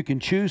 You can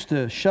choose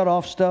to shut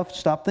off stuff,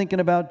 stop thinking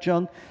about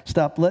junk,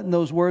 stop letting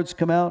those words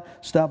come out,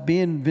 stop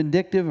being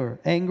vindictive or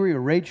angry or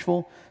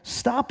rageful.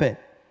 Stop it.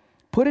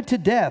 Put it to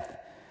death.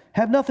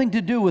 Have nothing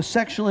to do with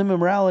sexual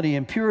immorality,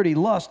 impurity,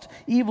 lust,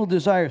 evil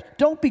desires.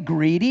 Don't be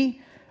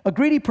greedy. A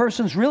greedy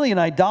person's really an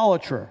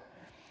idolater,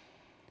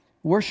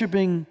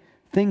 worshiping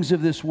things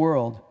of this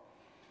world.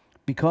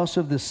 Because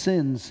of the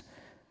sins,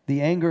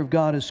 the anger of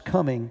God is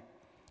coming.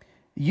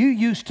 You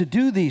used to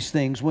do these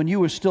things when you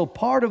were still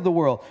part of the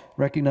world.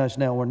 Recognize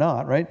now we're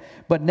not, right?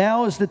 But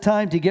now is the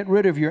time to get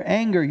rid of your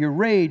anger, your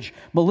rage,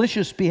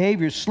 malicious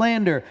behavior,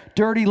 slander,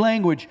 dirty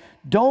language.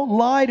 Don't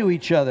lie to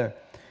each other.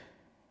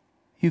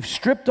 You've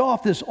stripped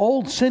off this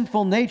old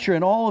sinful nature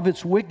and all of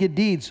its wicked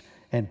deeds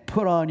and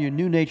put on your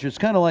new nature. It's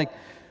kind of like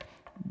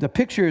the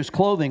picture is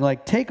clothing.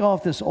 Like take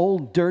off this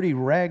old dirty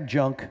rag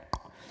junk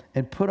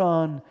and put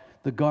on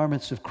the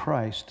garments of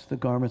Christ, the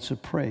garments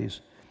of praise.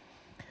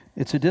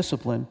 It's a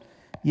discipline.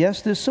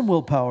 Yes, there's some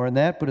willpower in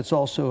that, but it's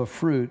also a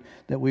fruit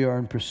that we are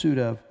in pursuit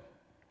of.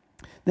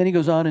 Then he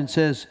goes on and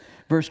says,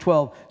 verse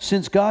 12,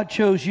 since God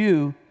chose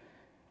you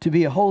to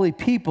be a holy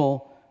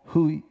people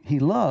who He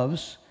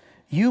loves,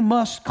 you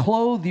must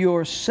clothe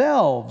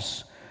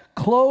yourselves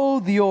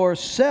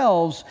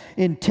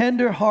in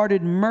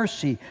tender-hearted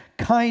mercy,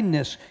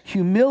 kindness,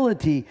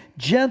 humility,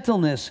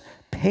 gentleness,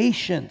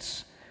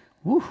 patience.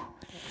 Woo.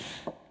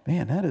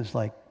 Man, that is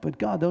like, but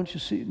God, don't you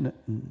see?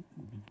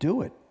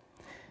 Do it.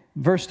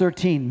 Verse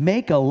 13,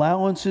 make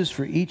allowances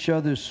for each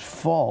other's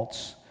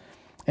faults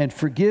and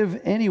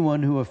forgive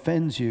anyone who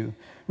offends you.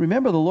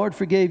 Remember, the Lord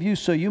forgave you,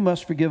 so you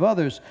must forgive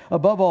others.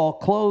 Above all,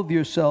 clothe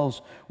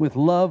yourselves with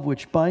love,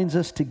 which binds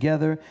us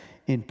together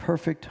in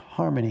perfect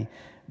harmony.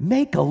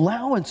 Make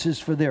allowances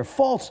for their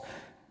faults.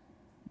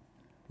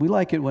 We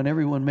like it when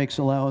everyone makes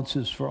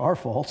allowances for our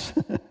faults,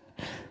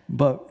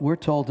 but we're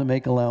told to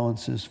make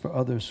allowances for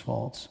others'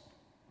 faults.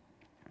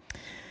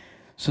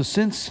 So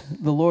since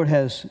the Lord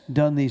has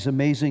done these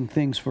amazing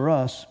things for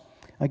us,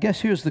 I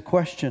guess here's the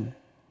question.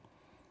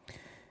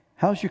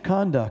 How's your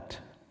conduct?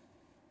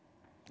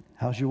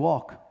 How's your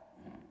walk?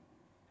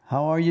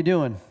 How are you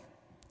doing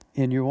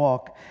in your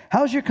walk?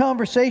 How's your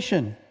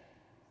conversation?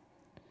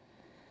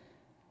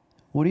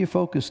 What are you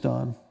focused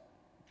on?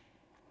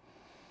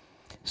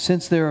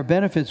 Since there are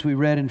benefits, we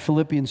read in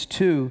Philippians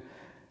 2,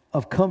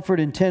 of comfort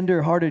and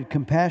tender-hearted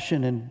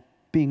compassion and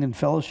being in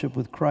fellowship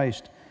with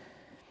Christ.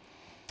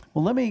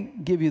 Well, let me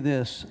give you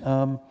this.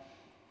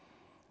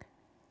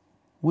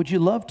 Would you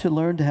love to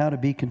learn how to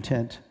be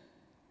content?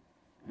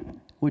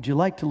 Would you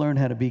like to learn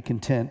how to be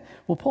content?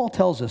 Well, Paul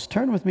tells us.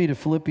 Turn with me to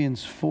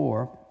Philippians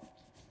 4.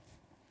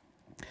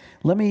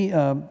 Let me,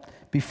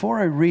 before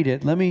I read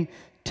it, let me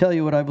tell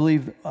you what I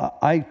believe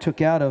I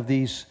took out of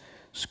these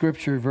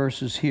scripture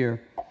verses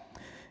here.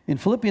 In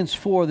Philippians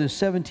 4, there's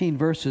 17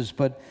 verses,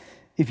 but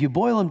if you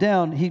boil them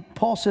down,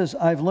 Paul says,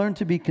 I've learned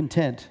to be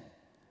content,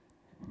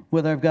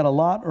 whether I've got a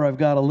lot or I've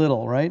got a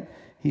little, right?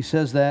 He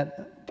says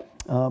that.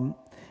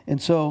 And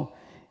so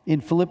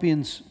in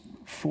Philippians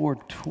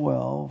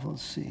 4:12,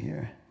 let's see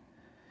here.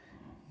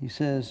 He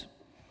says,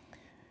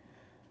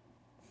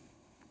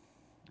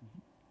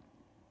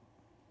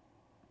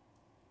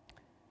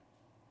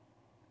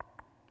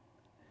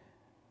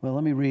 well,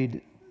 let me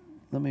read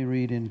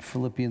in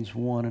Philippians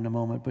 1 in a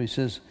moment, but he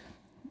says,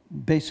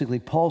 basically,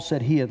 Paul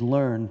said he had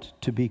learned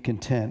to be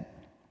content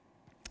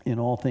in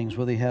all things,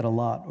 whether he had a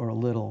lot or a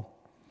little.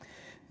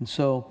 And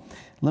so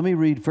let me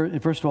read,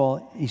 first of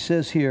all, he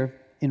says here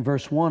in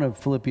verse 1 of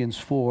Philippians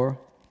 4,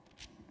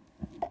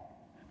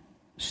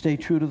 stay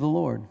true to the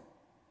Lord.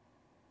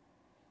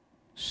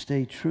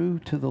 Stay true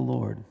to the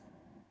Lord.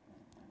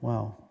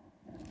 Wow.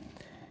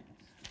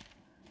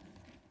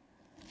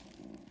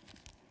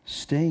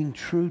 Staying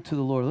true to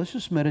the Lord. Let's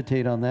just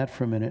meditate on that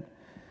for a minute.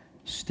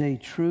 Stay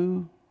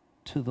true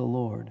to the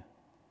Lord.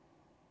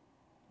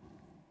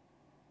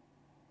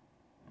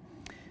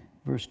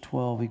 Verse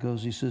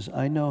 12, he says,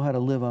 I know how to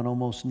live on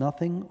almost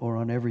nothing or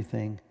on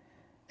everything,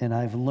 and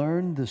I've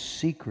learned the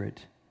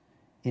secret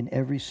in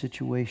every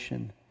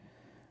situation.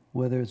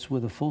 Whether it's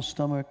with a full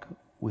stomach,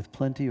 with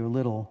plenty or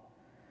little,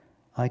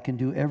 I can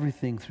do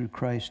everything through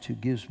Christ who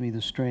gives me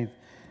the strength.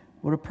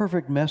 What a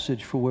perfect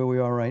message for where we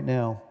are right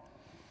now.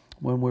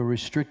 When we're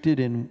restricted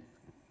in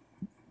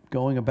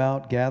going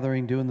about,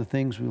 gathering, doing the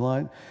things we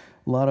like,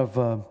 a lot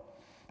of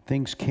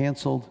things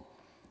canceled.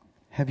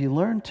 Have you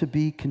learned to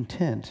be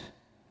content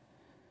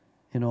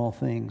in all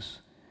things?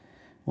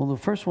 Well, the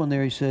first one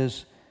there, he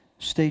says,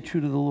 stay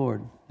true to the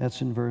Lord.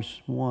 That's in verse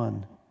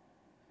 1.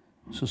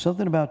 So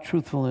something about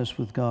truthfulness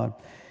with God.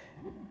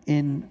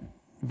 In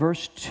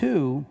verse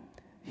 2,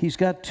 he's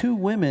got two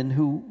women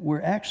who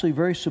were actually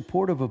very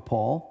supportive of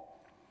Paul.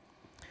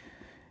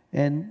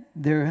 And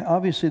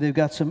they've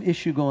got some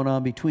issue going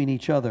on between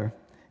each other.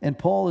 And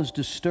Paul is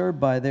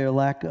disturbed by their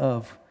lack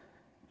of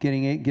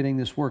getting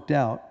this worked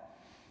out.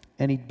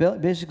 And he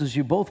basically says,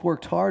 you both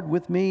worked hard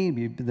with me,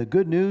 the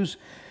good news.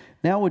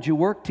 Now would you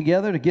work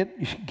together to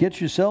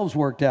get yourselves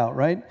worked out,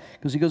 right?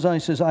 Because he goes on, he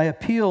says, I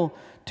appeal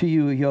to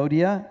you,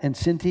 Euodia and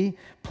Syntyche,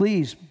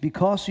 please,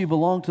 because you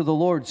belong to the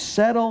Lord,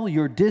 settle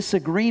your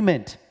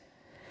disagreement.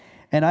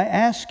 And I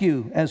ask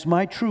you, as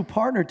my true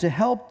partner, to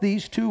help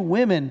these two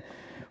women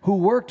who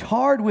worked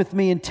hard with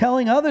me in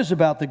telling others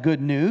about the good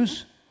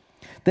news.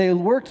 They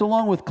worked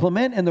along with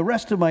Clement and the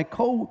rest of my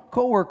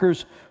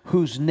co-workers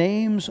whose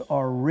names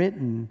are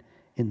written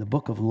in the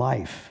book of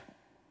life.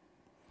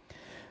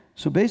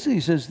 So basically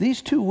he says,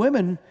 these two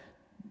women,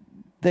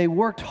 they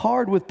worked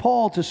hard with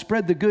Paul to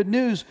spread the good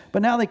news,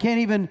 but now they can't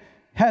even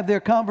have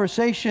their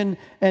conversation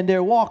and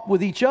their walk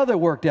with each other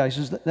worked out. He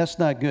says, that's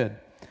not good.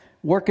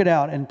 Work it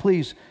out, and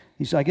please,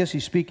 I guess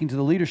he's speaking to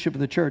the leadership of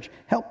the church,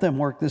 help them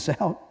work this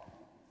out.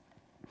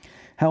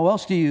 How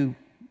else do you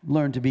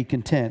learn to be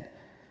content?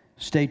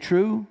 Stay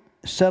true,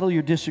 settle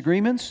your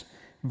disagreements.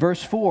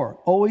 Verse 4,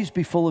 always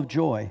be full of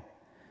joy.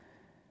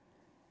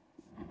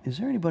 Is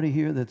there anybody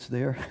here that's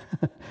there?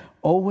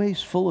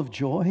 Always full of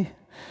joy?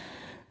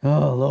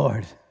 Oh,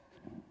 Lord.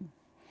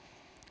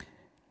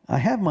 I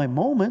have my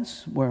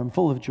moments where I'm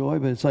full of joy,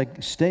 but it's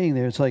like staying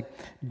there. It's like,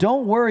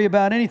 don't worry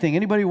about anything.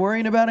 Anybody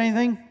worrying about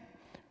anything?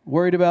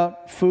 Worried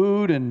about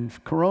food and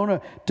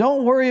corona?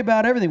 Don't worry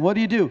about everything. What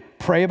do?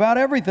 Pray about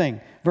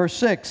everything. Verse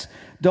 6,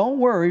 don't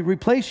worry.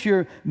 Replace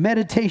your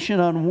meditation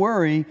on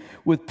worry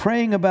with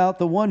praying about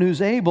the one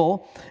who's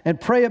able, and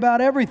pray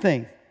about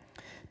everything.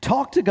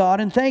 Talk to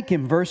God and thank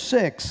Him. Verse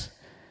 6.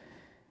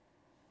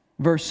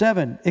 Verse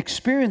 7,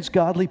 experience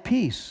godly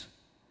peace.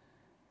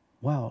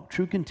 Wow,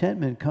 true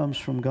contentment comes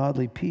from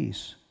godly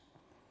peace.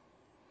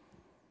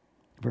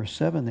 Verse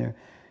 7 there,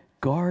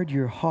 guard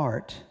your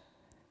heart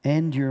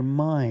and your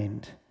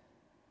mind.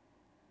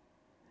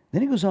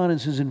 Then he goes on and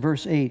says in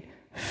verse 8,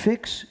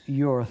 fix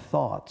your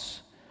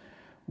thoughts.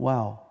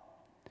 Wow.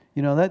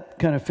 You know, that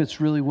kind of fits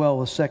really well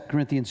with 2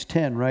 Corinthians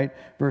 10, right?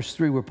 Verse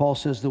 3, where Paul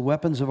says, the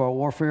weapons of our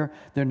warfare,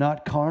 they're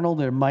not carnal,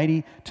 they're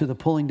mighty to the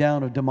pulling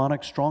down of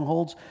demonic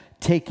strongholds,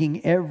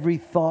 taking every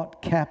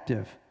thought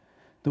captive.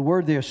 The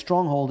word there,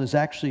 stronghold, is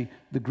actually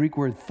the Greek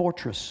word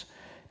fortress.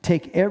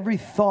 Take every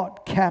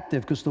thought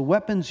captive, because the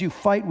weapons you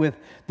fight with,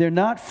 they're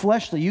not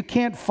fleshly. You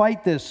can't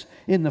fight this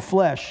in the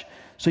flesh.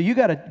 So you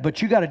got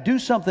to do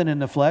something in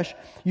the flesh.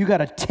 You got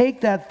to take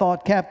that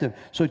thought captive.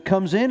 So it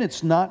comes in,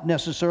 it's not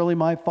necessarily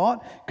my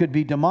thought. Could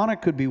be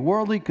demonic, could be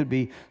worldly, could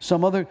be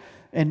some other.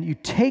 And you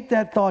take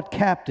that thought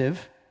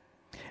captive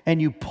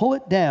and you pull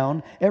it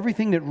down,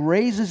 everything that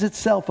raises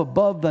itself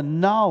above the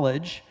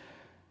knowledge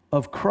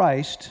of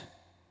Christ,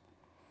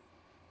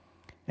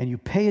 and you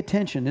pay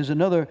attention. There's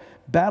another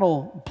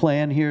battle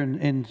plan here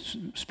in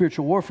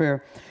spiritual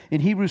warfare.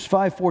 In Hebrews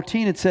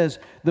 5:14, it says,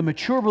 the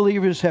mature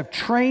believers have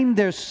trained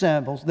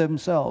themselves,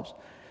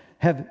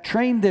 have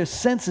trained their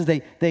senses.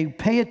 They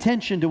pay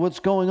attention to what's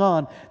going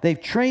on.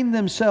 They've trained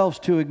themselves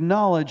to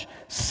acknowledge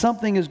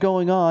something is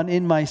going on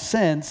in my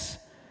sense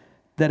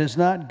that is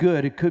not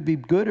good. It could be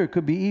good or it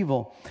could be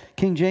evil.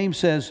 King James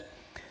says,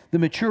 the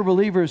mature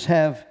believers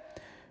have,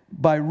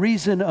 by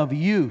reason of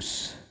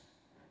use,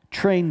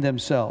 trained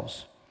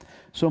themselves.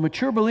 So a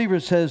mature believer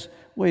says,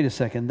 wait a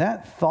second,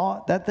 that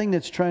thought, that thing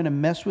that's trying to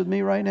mess with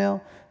me right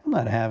now, I'm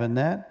not having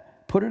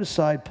that. Put it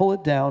aside, pull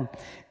it down,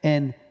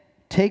 and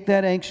take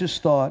that anxious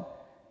thought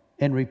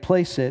and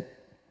replace it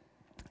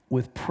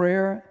with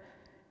prayer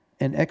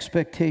and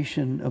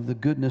expectation of the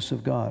goodness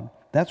of God.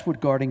 That's what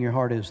guarding your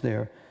heart is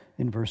there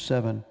in verse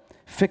 7.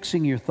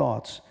 Fixing your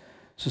thoughts.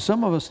 So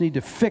some of us need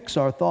to fix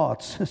our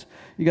thoughts.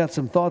 You got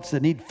some thoughts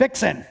that need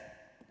fixing.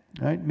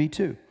 Right? Me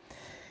too.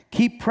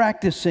 Keep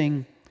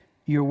practicing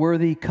your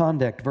worthy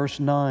conduct. Verse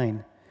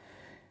 9.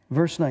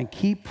 Verse 9.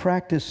 Keep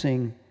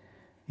practicing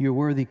your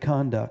worthy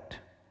conduct.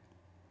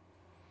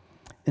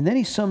 And then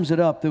he sums it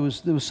up. There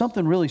was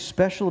something really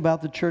special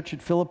about the church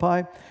at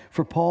Philippi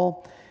for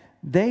Paul.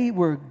 They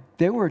were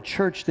a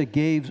church that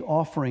gave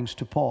offerings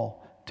to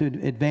Paul to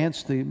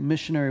advance the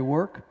missionary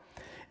work.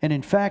 And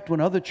in fact,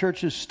 when other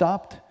churches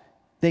stopped,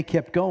 they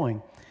kept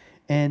going.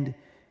 And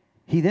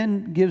he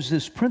then gives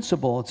this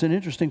principle. It's an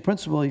interesting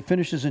principle. He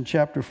finishes in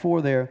chapter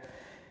 4 there.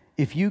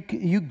 If you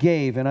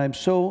gave, and I'm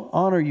so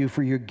honor you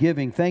for your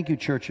giving. Thank you,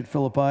 church at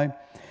Philippi.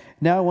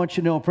 Now I want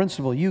you to know a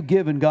principle. You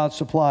give and God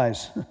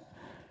supplies.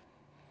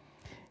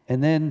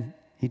 And then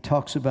he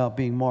talks about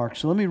being marked.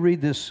 So let me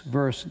read these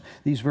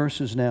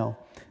verses now.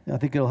 I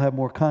think it'll have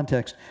more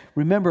context.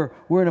 Remember,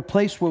 we're in a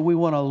place where we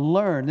want to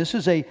learn. This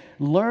is a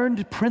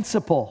learned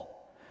principle.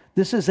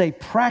 This is a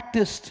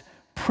practiced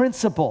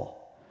principle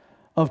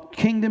of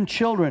kingdom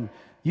children.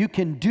 You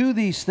can do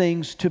these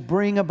things to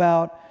bring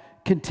about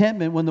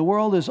contentment when the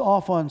world is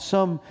off on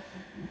some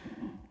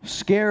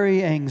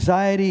scary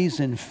anxieties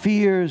and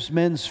fears,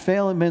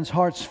 men's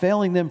hearts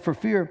failing them for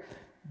fear.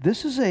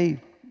 This is a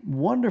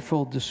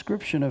wonderful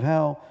description of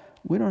how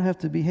we don't have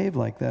to behave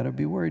like that or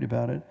be worried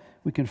about it.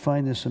 We can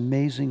find this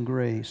amazing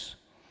grace.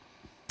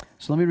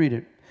 So let me read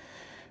it.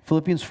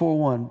 Philippians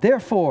 4:1.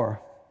 Therefore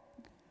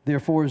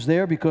is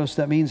there because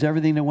that means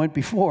everything that went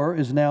before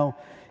is now.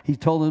 He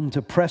told them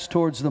to press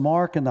towards the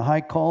mark and the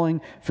high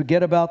calling.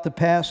 Forget about the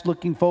past,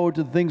 looking forward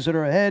to the things that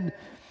are ahead,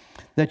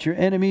 that your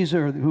enemies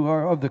who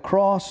are of the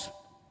cross.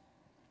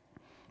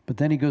 But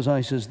then he goes on,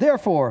 he says,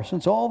 therefore,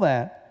 since all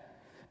that,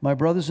 my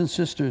brothers and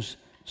sisters,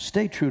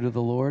 stay true to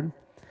the Lord.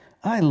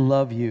 I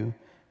love you,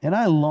 and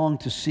I long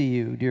to see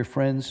you, dear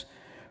friends,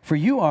 for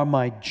you are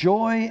my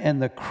joy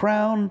and the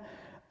crown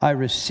I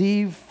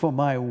receive for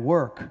my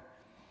work.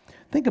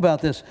 Think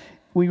about this.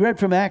 We read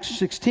from Acts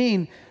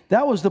 16.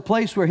 That was the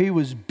place where he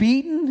was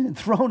beaten and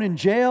thrown in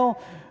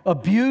jail,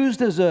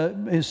 abused as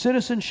his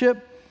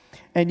citizenship,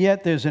 and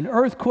yet there's an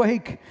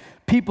earthquake.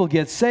 People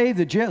get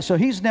saved. So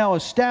he's now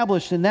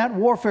established in that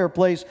warfare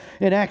place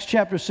in Acts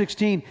chapter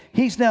 16.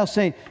 He's now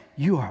saying,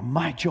 you are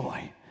my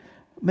joy.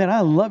 Man,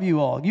 I love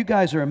you all. You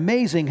guys are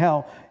amazing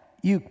how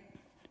you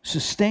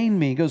sustain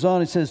me. He goes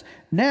on and says,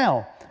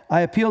 now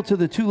I appeal to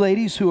the two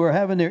ladies who are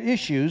having their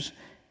issues.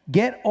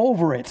 Get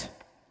over it.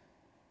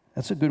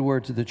 That's a good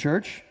word to the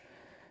church.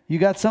 You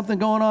got something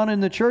going on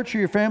in the church or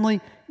your family,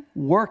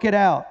 work it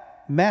out.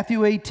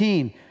 Matthew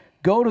 18,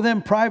 go to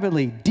them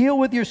privately. Deal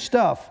with your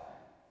stuff.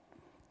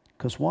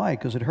 Because why?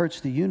 Because it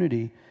hurts the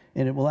unity,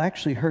 and it will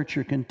actually hurt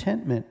your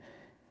contentment.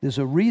 There's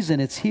a reason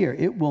it's here.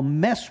 It will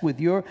mess with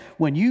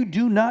when you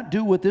do not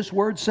do what this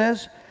word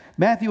says.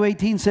 Matthew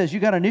 18 says,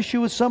 you got an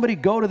issue with somebody,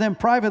 go to them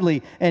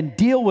privately and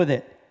deal with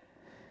it.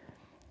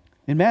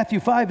 In Matthew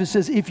 5, it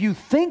says, if you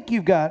think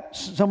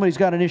somebody's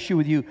got an issue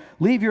with you,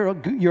 leave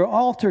your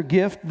altar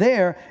gift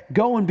there,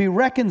 go and be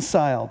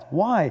reconciled.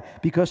 Why?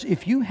 Because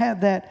if you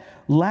have that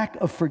lack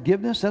of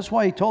forgiveness, that's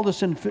why he told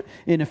us in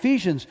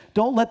Ephesians,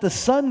 don't let the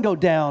sun go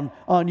down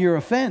on your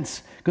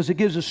offense, because it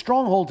gives a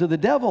stronghold to the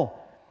devil.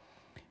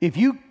 If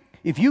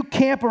you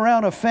camp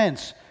around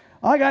offense,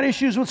 I got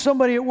issues with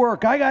somebody at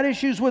work, I got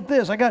issues with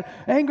this, I got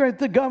anger at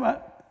the government.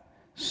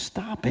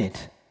 Stop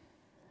it.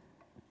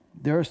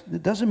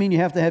 It doesn't mean you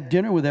have to have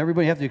dinner with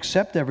everybody, you have to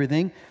accept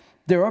everything.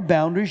 There are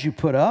boundaries you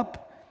put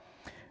up,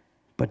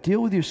 but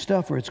deal with your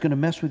stuff or it's going to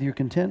mess with your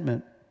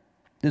contentment.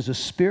 There's a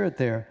spirit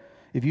there.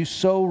 If you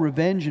sow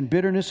revenge and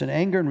bitterness and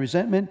anger and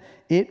resentment,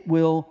 it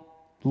will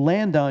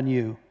land on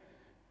you.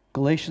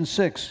 Galatians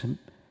 6,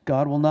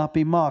 God will not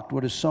be mocked.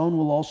 What is sown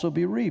will also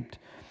be reaped.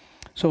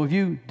 So if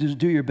you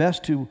do your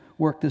best to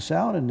work this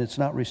out and it's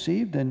not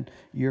received, then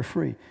you're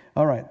free.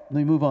 All right, let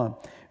me move on.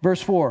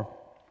 Verse 4,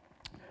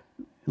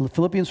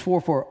 Philippians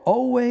 4:4,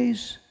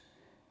 always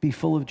be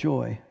full of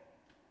joy.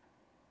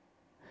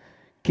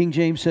 King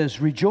James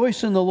says,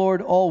 rejoice in the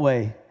Lord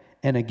always.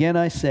 And again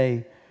I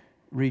say,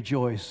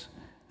 rejoice.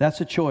 That's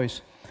a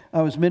choice.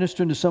 I was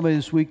ministering to somebody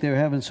this week. They were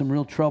having some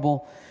real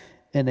trouble.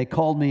 And they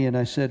called me and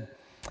I said,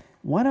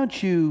 why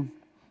don't you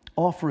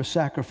offer a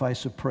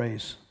sacrifice of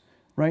praise?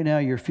 Right now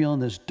you're feeling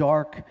this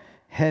dark,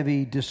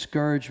 heavy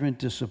discouragement,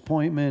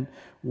 disappointment,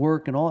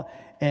 work and all.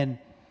 And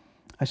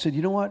I said,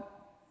 you know what?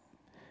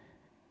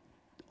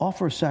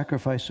 Offer a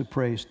sacrifice of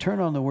praise. Turn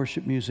on the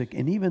worship music.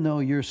 And even though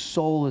your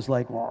soul is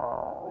like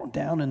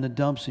down in the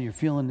dumps and you're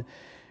feeling,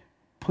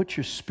 put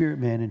your spirit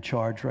man in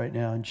charge right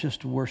now and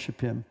just worship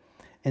him.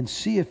 And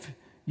see if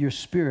your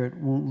spirit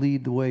won't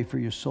lead the way for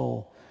your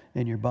soul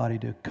and your body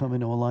to come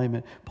into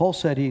alignment. Paul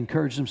said he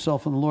encouraged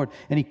himself in the Lord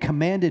and he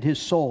commanded his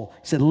soul.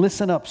 He said,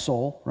 listen up,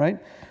 soul, right?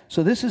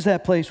 So this is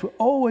that place where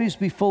always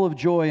be full of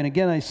joy. And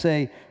again, I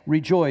say,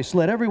 rejoice.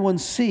 Let everyone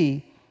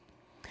see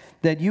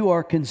that you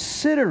are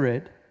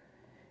considerate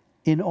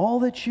in all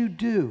that you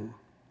do.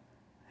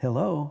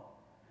 Hello?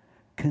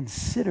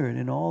 Considerate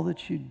in all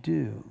that you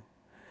do.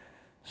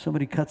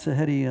 Somebody cuts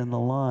ahead of you on the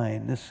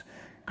line. This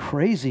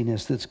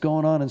craziness that's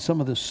going on in some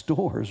of the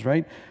stores,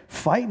 right?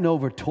 Fighting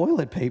over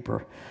toilet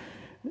paper.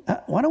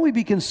 Why don't we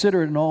be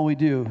considerate in all we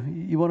do?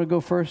 You want to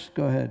go first?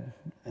 Go ahead.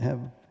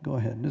 Go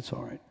ahead. It's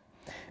all right.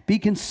 Be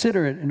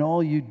considerate in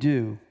all you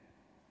do.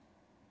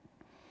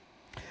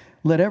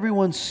 Let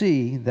everyone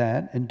see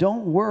that, and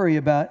don't worry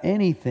about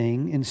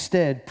anything.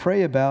 Instead,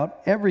 pray about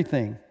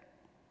everything.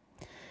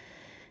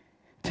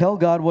 Tell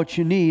God what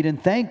you need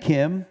and thank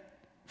Him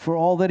for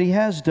all that He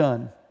has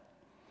done.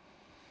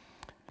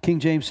 King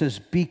James says,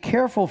 be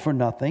careful for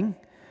nothing,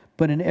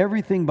 but in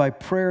everything by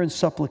prayer and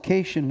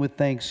supplication with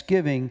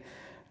thanksgiving,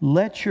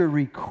 let your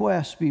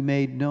requests be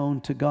made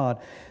known to God.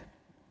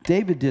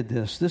 David did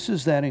this. This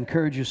is that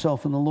encourage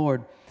yourself in the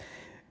Lord.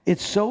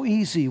 It's so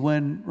easy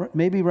when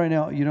maybe right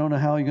now you don't know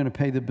how you're going to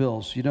pay the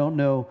bills. You don't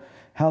know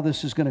how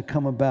this is going to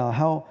come about.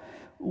 How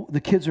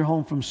the kids are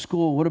home from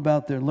school. What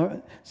about their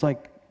learn? It's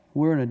like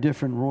we're in a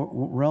different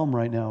realm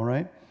right now,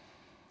 right?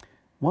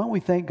 Why don't we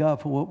thank God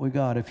for what we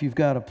got? If you've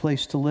got a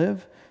place to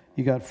live,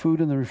 you got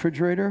food in the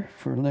refrigerator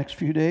for the next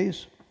few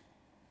days,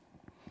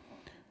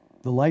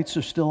 the lights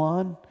are still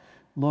on.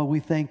 Lord, we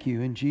thank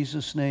you in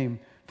Jesus' name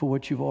for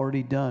what you've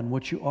already done,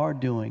 what you are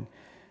doing.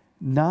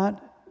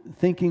 Not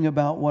thinking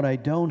about what I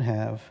don't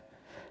have.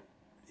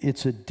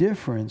 It's a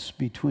difference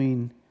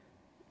between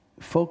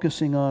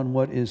focusing on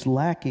what is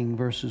lacking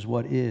versus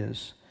what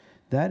is.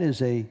 That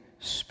is a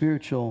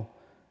spiritual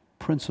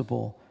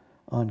principle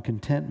on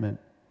contentment.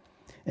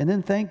 And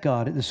then thank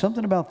God. There's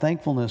something about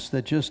thankfulness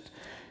that just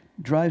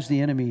drives the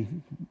enemy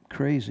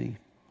crazy.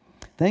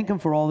 Thank Him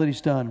for all that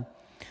He's done.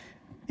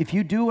 If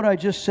you do what I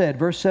just said,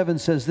 verse 7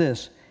 says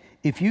this,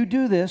 if you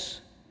do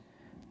this,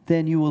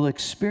 then you will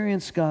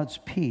experience God's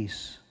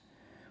peace,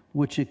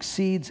 which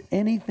exceeds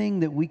anything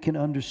that we can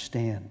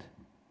understand.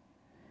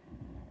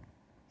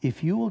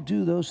 If you will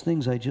do those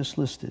things I just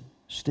listed,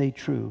 stay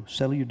true,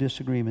 settle your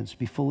disagreements,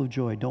 be full of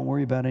joy, don't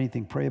worry about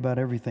anything, pray about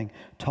everything,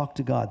 talk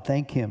to God,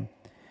 thank Him.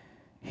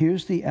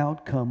 Here's the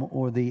outcome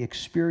or the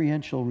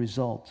experiential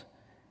result.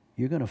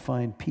 You're going to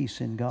find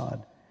peace in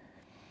God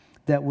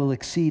that will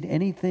exceed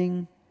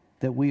anything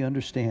that we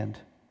understand.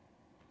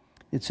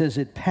 It says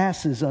it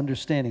passes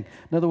understanding.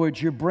 In other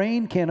words, your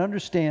brain can't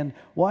understand,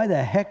 why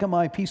the heck am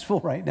I peaceful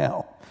right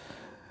now?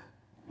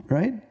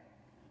 Right?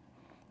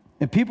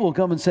 And people will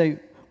come and say,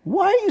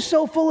 why are you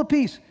so full of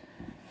peace?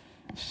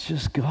 It's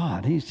just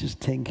God. He's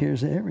just taking care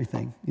of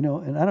everything. You know,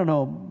 and I don't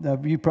know,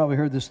 you probably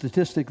heard the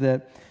statistic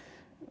that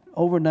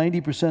over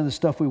 90% of the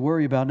stuff we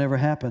worry about never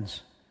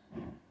happens.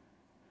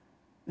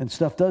 And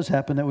stuff does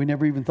happen that we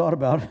never even thought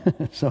about.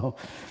 So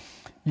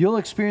you'll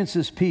experience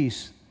this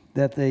peace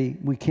that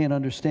we can't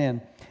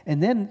understand.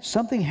 And then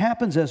something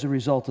happens as a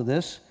result of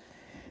this.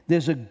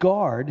 There's a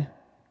guard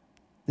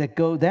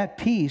that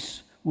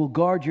peace will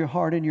guard your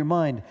heart and your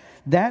mind.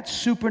 That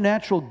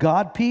supernatural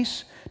God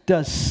peace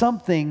does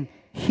something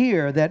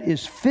here that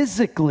is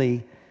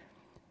physically,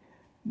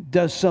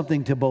 does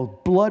something to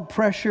both blood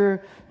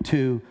pressure,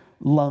 to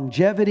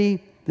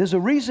longevity. There's a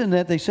reason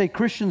that they say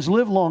Christians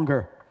live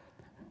longer.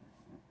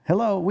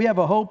 Hello, we have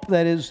a hope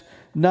that is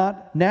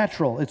not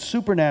natural, it's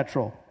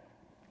supernatural.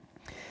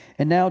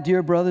 And now,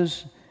 dear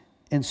brothers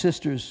and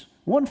sisters,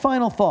 one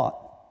final thought.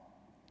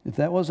 If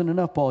that wasn't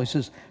enough, Paul, he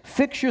says,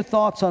 fix your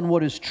thoughts on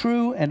what is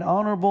true and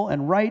honorable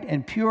and right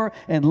and pure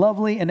and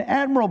lovely and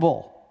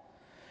admirable.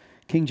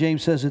 King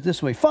James says it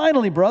this way,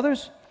 finally,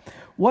 brothers,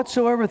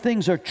 whatsoever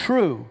things are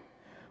true,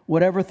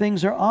 whatever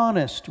things are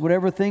honest,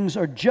 whatever things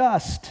are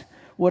just,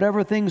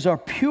 whatever things are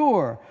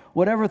pure,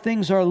 whatever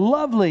things are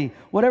lovely,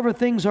 whatever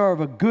things are of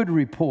a good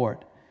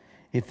report,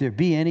 if there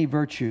be any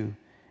virtue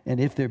and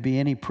if there be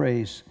any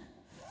praise,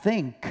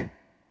 think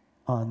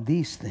on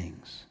these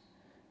things.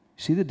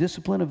 See the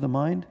discipline of the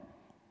mind?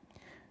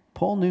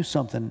 Paul knew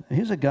something.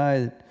 Here's a guy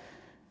that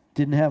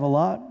Didn't have a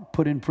lot,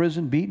 put in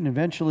prison, beaten,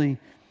 eventually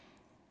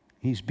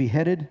he's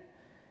beheaded.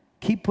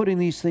 Keep putting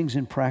these things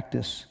in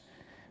practice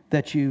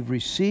that you've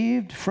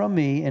received from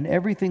me and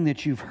everything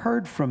that you've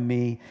heard from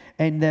me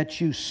and that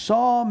you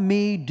saw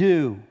me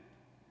do.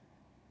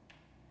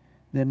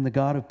 Then the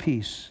God of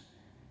peace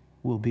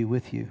will be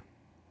with you.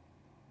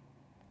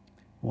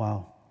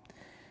 Wow.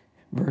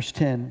 Verse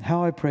 10,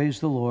 how I praise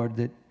the Lord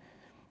that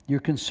you're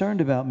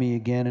concerned about me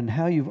again and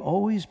how you've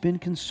always been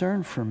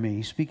concerned for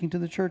me. Speaking to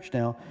the church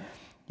now,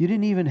 you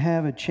didn't even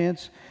have a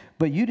chance,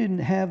 but you didn't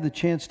have the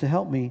chance to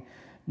help me.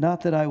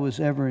 Not that I was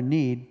ever in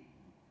need,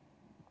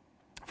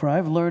 for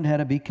I've learned how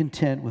to be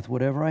content with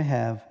whatever I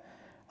have.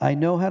 I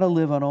know how to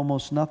live on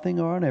almost nothing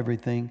or on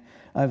everything.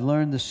 I've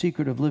learned the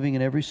secret of living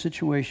in every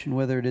situation,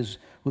 whether it is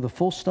with a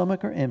full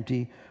stomach or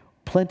empty,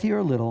 plenty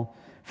or little,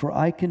 for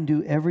I can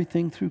do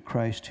everything through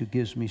Christ who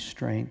gives me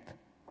strength.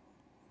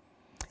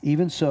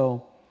 Even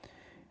so,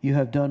 you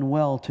have done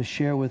well to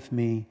share with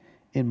me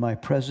in my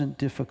present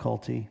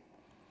difficulty.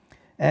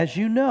 As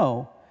you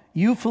know,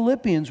 you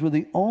Philippians were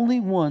the only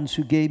ones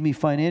who gave me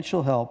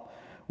financial help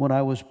when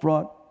I was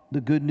brought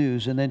the good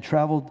news and then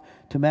traveled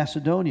to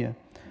Macedonia.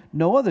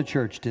 No other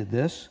church did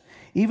this.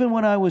 Even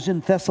when I was in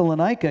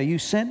Thessalonica, you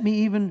sent me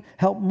even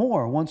help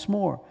more, once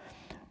more.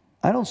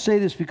 I don't say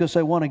this because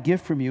I want a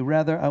gift from you.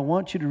 Rather, I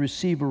want you to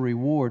receive a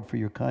reward for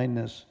your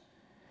kindness.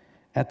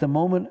 At the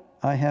moment,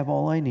 I have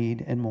all I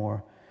need and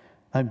more.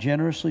 I'm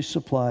generously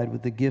supplied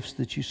with the gifts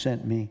that you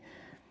sent me.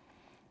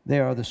 They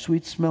are the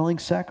sweet-smelling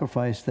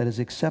sacrifice that is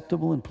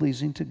acceptable and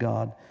pleasing to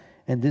God.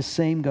 And this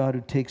same God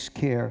who takes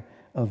care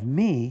of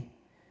me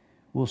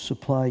will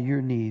supply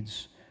your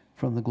needs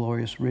from the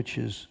glorious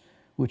riches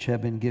which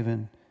have been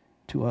given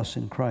to us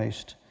in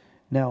Christ.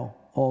 Now,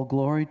 all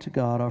glory to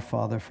God our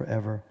Father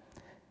forever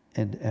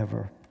and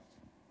ever.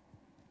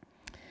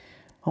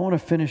 I want to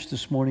finish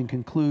this morning,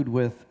 conclude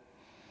with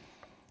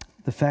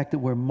the fact that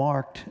we're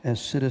marked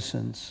as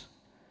citizens,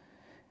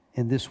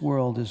 and this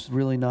world is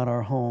really not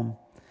our home.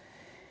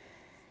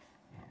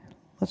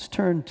 Let's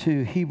turn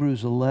to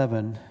Hebrews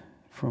 11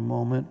 for a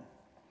moment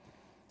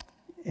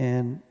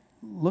and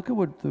look at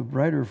what the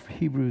writer of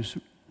Hebrews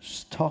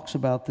talks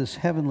about, this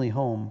heavenly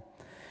home,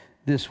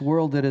 this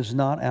world that is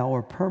not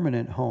our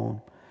permanent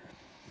home.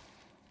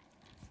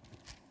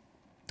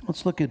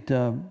 Let's look at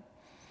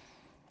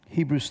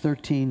Hebrews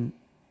 13.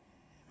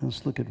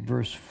 Let's look at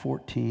verse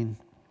 14.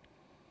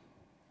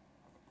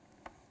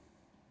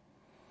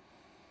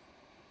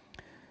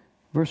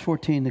 Verse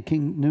 14, the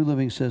New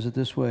Living says it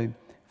this way: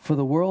 for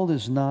the world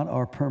is not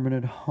our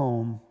permanent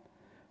home.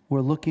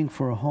 We're looking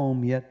for a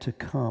home yet to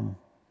come.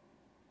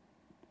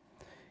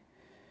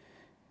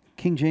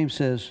 King James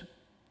says,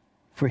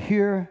 for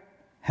here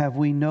have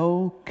we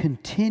no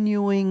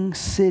continuing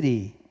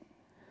city,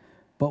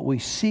 but we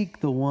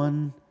seek the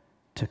one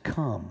to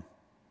come.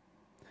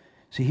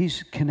 See,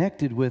 he's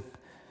connected with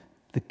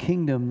the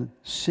kingdom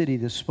city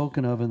that's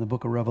spoken of in the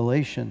book of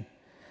Revelation.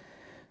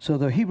 So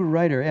the Hebrew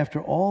writer,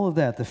 after all of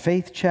that, the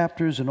faith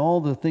chapters and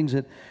all the things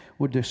that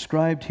were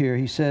described here,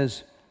 he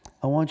says,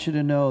 I want you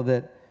to know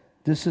that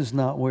this is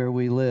not where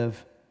we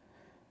live,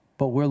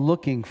 but we're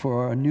looking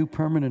for a new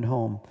permanent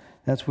home.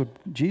 That's what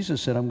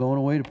Jesus said, I'm going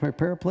away to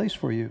prepare a place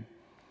for you.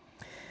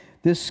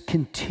 This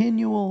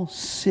continual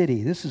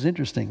city, this is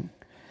interesting.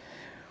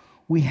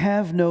 We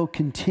have no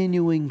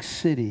continuing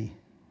city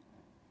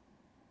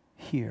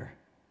here.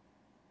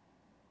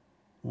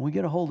 When we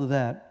get a hold of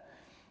that,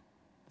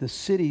 the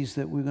cities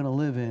that we're going to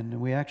live in,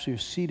 and we actually are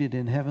seated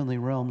in heavenly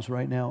realms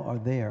right now, are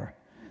there.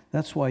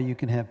 That's why you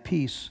can have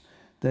peace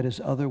that is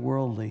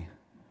otherworldly.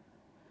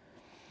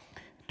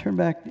 Turn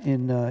back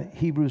in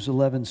Hebrews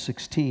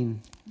 11:16,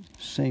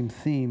 same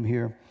theme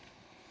here.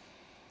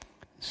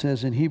 It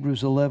says in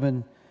Hebrews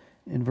 11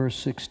 in verse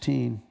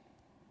 16,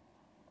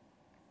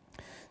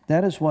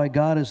 that is why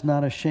God is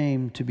not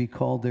ashamed to be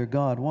called their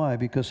God. Why?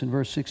 Because in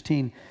verse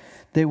 16,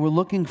 they were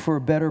looking for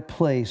a better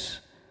place,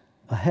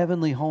 a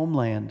heavenly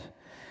homeland.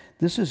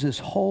 This is this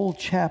whole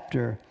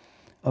chapter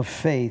of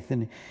faith,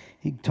 and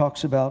he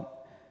talks about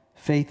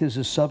faith is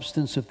a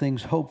substance of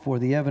things hoped for,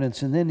 the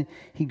evidence, and then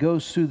he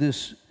goes through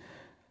this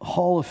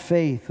hall of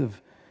faith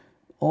of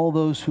all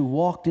those who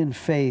walked in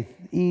faith,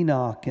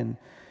 Enoch and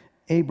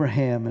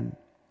Abraham and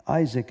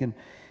Isaac, and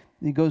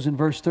he goes in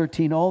verse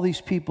 13, all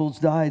these people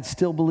died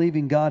still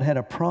believing God had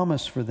a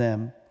promise for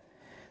them.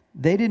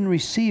 They didn't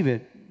receive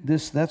it.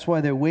 That's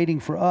why they're waiting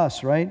for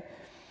us, right?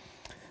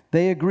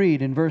 They agreed.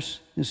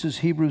 This is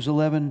Hebrews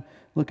 11,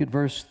 look at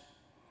verse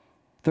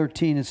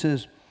 13. It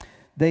says,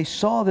 they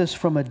saw this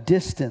from a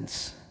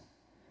distance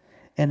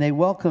and they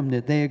welcomed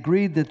it. They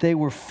agreed that they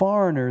were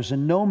foreigners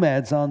and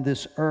nomads on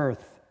this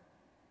earth.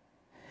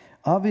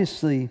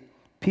 Obviously,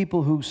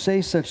 people who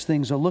say such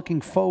things are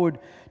looking forward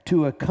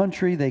to a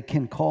country they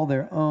can call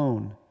their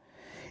own.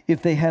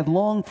 If they had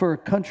longed for a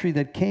country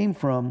that came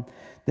from,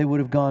 they would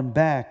have gone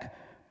back,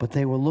 but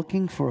they were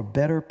looking for a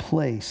better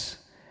place,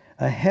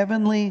 a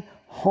heavenly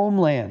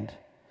homeland.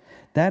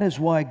 That is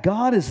why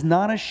God is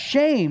not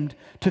ashamed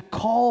to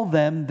call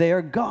them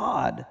their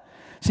God.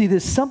 See,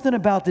 there's something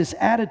about this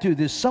attitude,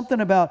 there's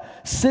something about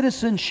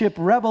citizenship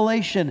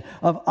revelation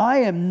of I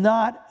am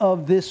not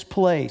of this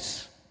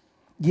place.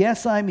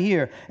 Yes, I'm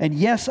here, and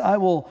yes, I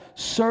will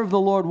serve the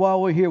Lord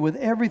while we're here with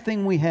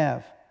everything we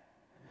have.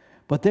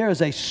 But there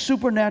is a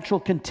supernatural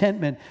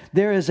contentment.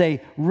 There is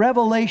a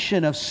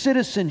revelation of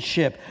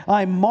citizenship.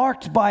 I'm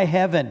marked by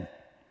heaven,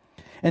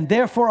 and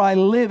therefore I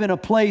live in a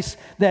place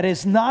that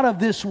is not of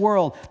this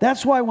world.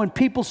 That's why when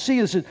people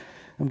see us,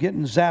 I'm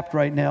getting zapped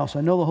right now, so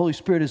I know the Holy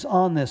Spirit is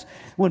on this.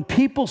 When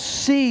people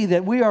see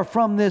that we are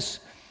from this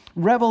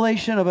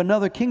revelation of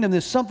another kingdom,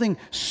 there's something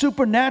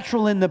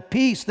supernatural in the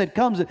peace that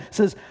comes that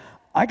says,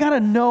 I got to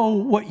know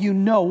what you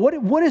know.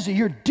 What is it?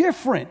 You're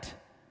different.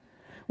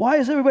 Why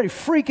is everybody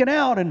freaking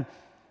out and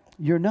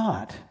you're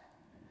not?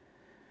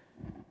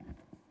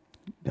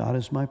 God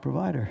is my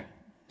provider.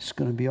 It's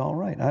going to be all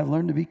right. I've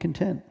learned to be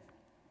content.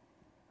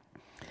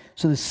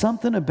 So there's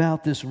something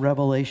about this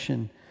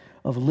revelation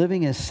of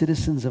living as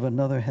citizens of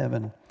another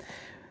heaven.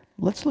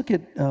 Let's look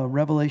at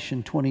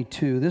Revelation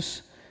 22.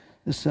 This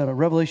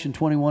Revelation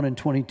 21 and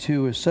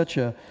 22 is such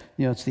a,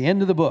 it's the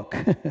end of the book.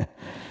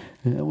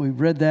 We've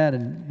read that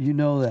and you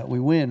know that. We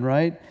win,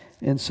 right?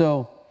 And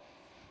so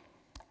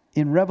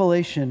in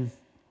Revelation,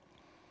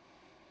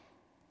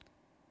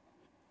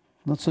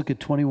 let's look at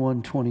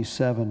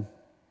 21:27.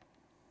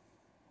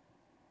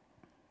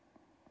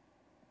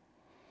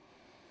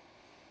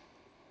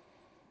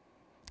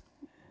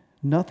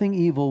 Nothing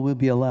evil will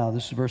be allowed.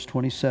 This is verse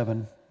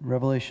 27,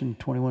 Revelation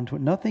 21:20.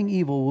 Nothing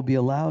evil will be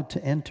allowed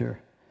to enter,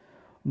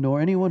 nor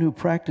anyone who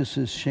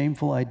practices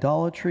shameful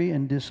idolatry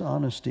and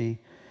dishonesty,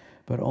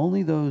 but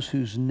only those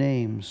whose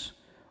names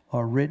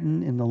are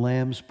written in the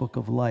Lamb's book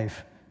of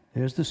life.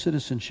 There's the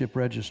citizenship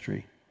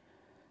registry.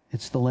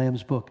 It's the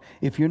Lamb's book.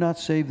 If you're not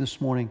saved this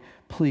morning,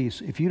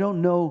 please, if you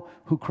don't know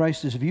who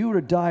Christ is, if you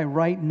were to die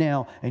right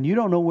now and you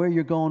don't know where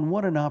you're going,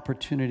 what an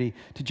opportunity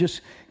to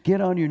just get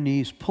on your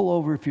knees, pull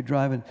over if you're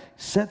driving,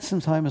 set some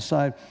time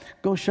aside,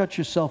 go shut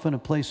yourself in a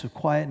place of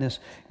quietness,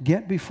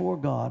 get before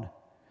God.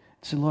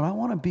 Say, Lord, I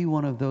want to be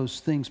one of those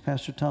things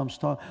Pastor Tom's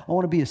taught. I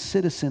want to be a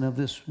citizen of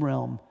this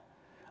realm.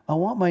 I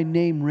want my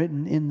name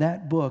written in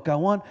that book. I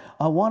want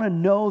to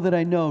know that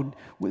I know.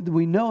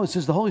 We know, it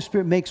says the Holy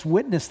Spirit makes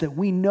witness that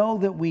we know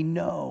that we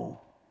know.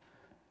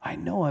 I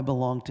know I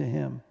belong to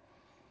Him.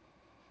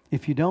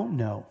 If you don't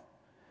know,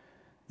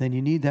 then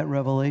you need that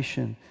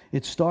revelation.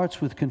 It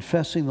starts with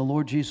confessing the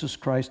Lord Jesus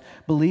Christ,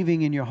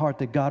 believing in your heart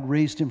that God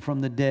raised Him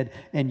from the dead,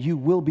 and you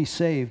will be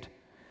saved.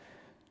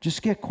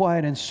 Just get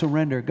quiet and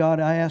surrender. God,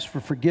 I ask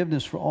for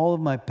forgiveness for all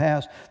of my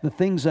past, the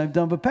things I've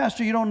done. But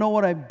Pastor, you don't know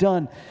what I've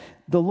done.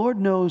 The Lord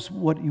knows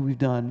what you've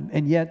done,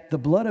 and yet the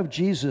blood of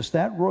Jesus,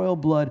 that royal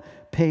blood,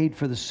 paid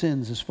for the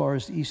sins as far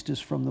as the east is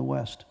from the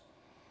west.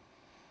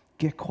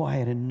 Get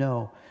quiet and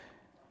know.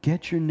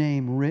 Get your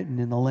name written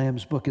in the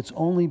Lamb's book. It's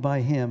only by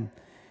Him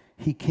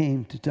He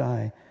came to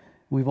die.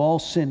 We've all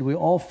sinned. We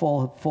all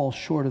fall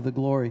short of the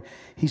glory.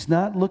 He's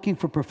not looking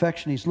for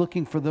perfection. He's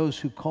looking for those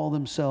who call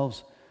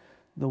themselves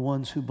the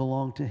ones who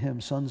belong to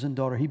Him, sons and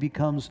daughters. He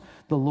becomes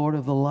the Lord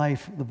of the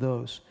life of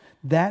those.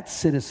 That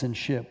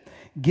citizenship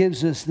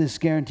gives us this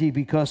guarantee,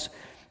 because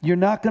you're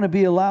not going to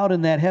be allowed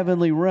in that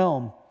heavenly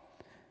realm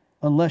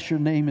unless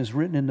your name is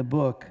written in the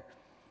book.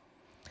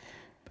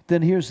 But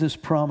then here's this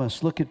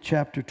promise. Look at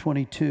chapter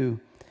 22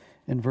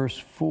 and verse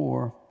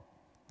 4.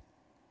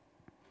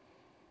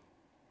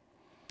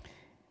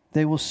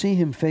 They will see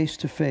Him face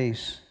to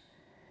face,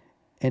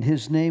 and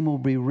His name will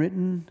be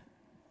written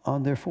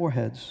on their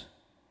foreheads.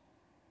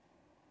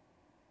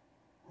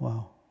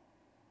 Wow.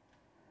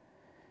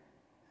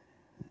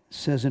 It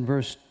says in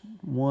verse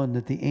 1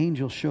 that the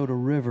angel showed a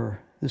river.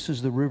 This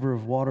is the river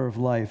of water of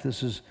life.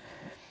 This is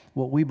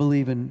what we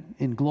believe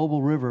in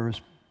Global River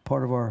as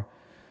part of our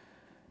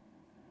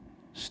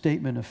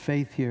statement of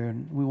faith here.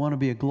 And we want to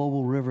be a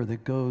global river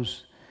that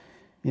goes.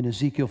 In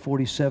Ezekiel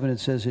 47, it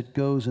says it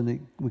goes,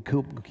 and we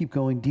keep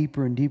going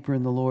deeper and deeper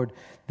in the Lord.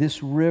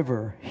 This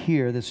river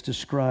here that's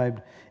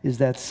described is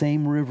that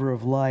same river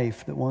of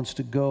life that wants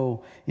to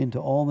go into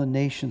all the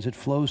nations. It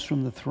flows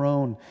from the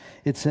throne.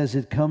 It says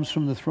it comes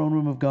from the throne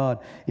room of God.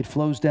 It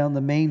flows down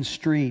the main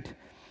street.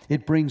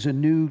 It brings a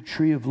new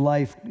tree of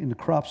life into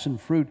crops and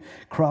fruit.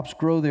 Crops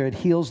grow there. It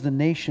heals the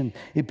nation.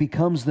 It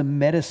becomes the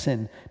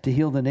medicine to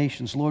heal the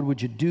nations. Lord,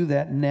 would you do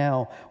that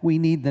now? We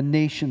need the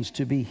nations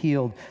to be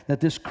healed,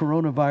 that this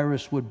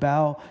coronavirus would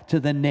bow to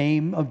the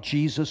name of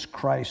Jesus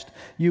Christ.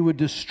 You would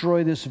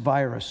destroy this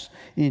virus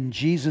in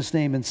Jesus'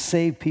 name and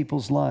save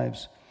people's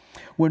lives.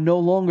 We're no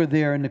longer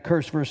there, and the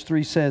curse, verse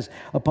 3 says,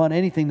 upon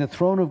anything, the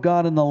throne of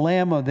God and the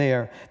Lamb are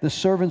there. The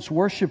servants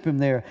worship Him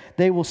there.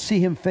 They will see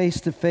Him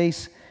face to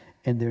face,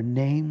 and their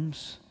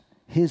names,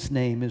 His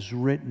name is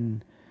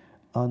written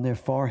on their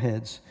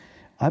foreheads.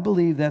 I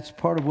believe that's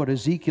part of what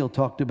Ezekiel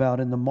talked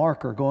about in the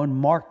marker. Go and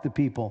mark the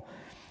people.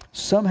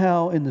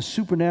 Somehow in the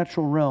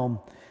supernatural realm,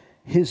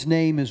 His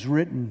name is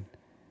written,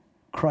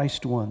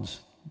 Christ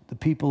ones, the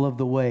people of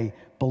the way,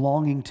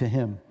 belonging to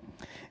Him.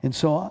 And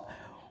so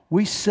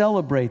we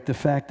celebrate the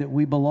fact that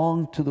we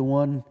belong to the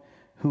one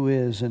who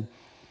is. And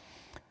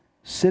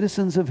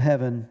citizens of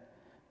heaven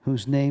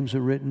whose names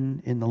are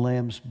written in the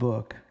Lamb's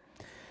book.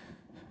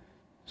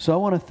 So I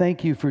want to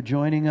thank you for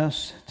joining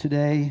us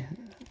today,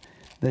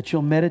 that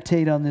you'll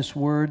meditate on this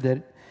word,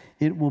 that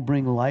it will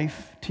bring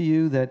life to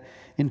you, that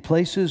in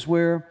places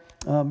where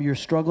you're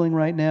struggling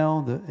right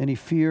now, any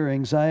fear,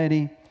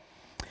 anxiety,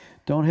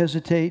 don't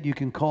hesitate. You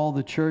can call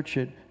the church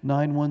at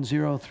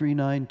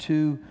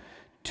 910-392-2899.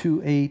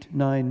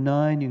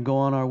 You can go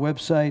on our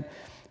website,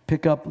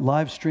 pick up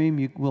live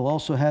stream. We'll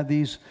also have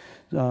these,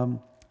 we'll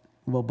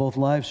both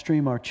live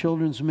stream our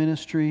children's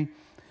ministry.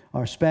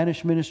 Our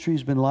Spanish ministry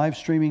has been live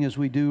streaming as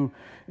we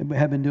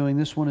have been doing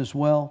this one as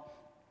well.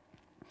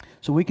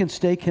 So we can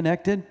stay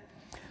connected.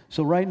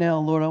 So right now,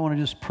 Lord, I want to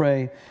just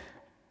pray.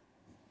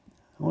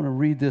 I want to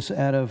read this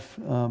out of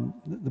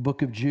the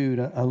book of Jude.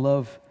 I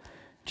love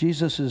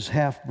Jesus'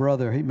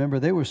 half-brother. Remember,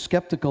 they were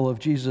skeptical of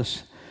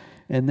Jesus,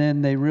 and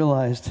then they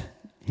realized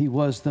he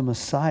was the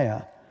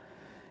Messiah.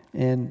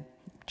 And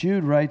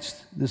Jude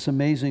writes this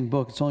amazing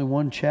book. It's only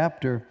one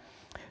chapter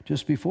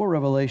just before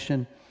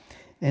Revelation,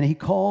 and he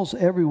calls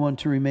everyone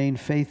to remain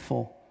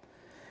faithful.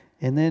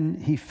 And then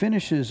he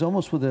finishes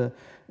almost with an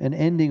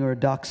ending or a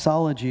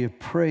doxology of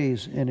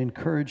praise and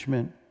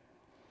encouragement.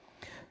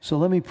 So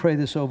let me pray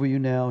this over you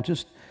now.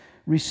 Just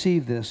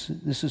receive this.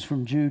 This is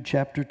from Jude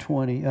chapter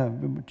 20,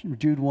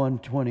 Jude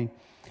 1:20.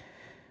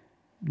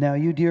 Now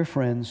you, dear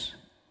friends,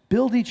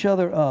 build each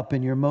other up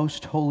in your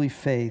most holy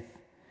faith.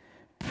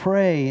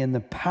 Pray in the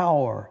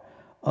power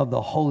of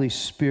the Holy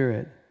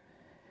Spirit,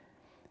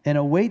 and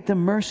await the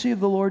mercy of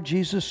the Lord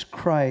Jesus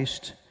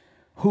Christ,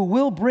 who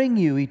will bring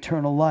you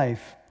eternal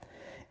life.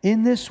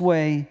 In this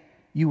way,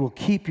 you will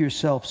keep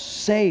yourself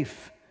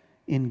safe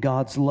in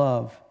God's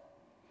love.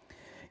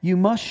 You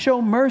must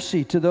show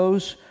mercy to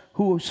those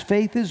whose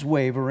faith is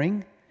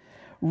wavering.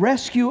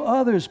 Rescue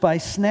others by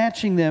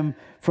snatching them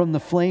from the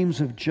flames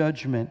of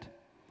judgment.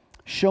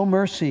 Show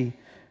mercy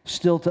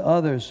still to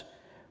others,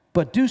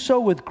 but do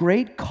so with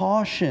great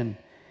caution.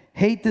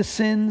 Hate the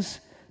sins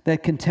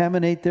that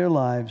contaminate their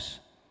lives.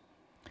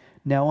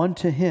 Now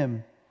unto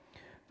him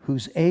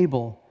who's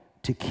able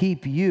to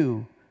keep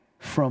you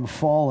from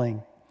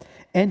falling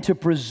and to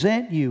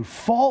present you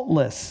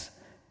faultless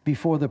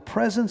before the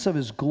presence of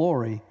his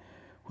glory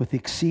with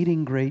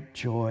exceeding great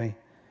joy.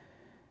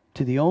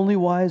 To the only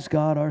wise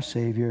God, our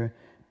Savior,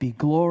 be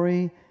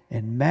glory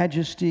and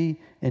majesty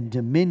and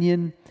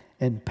dominion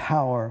and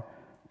power,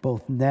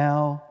 both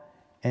now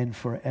and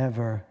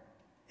forever.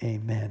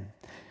 Amen.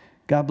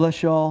 God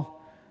bless you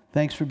all.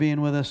 Thanks for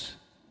being with us.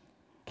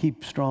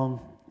 Keep strong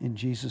in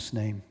Jesus'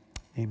 name.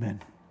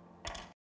 Amen.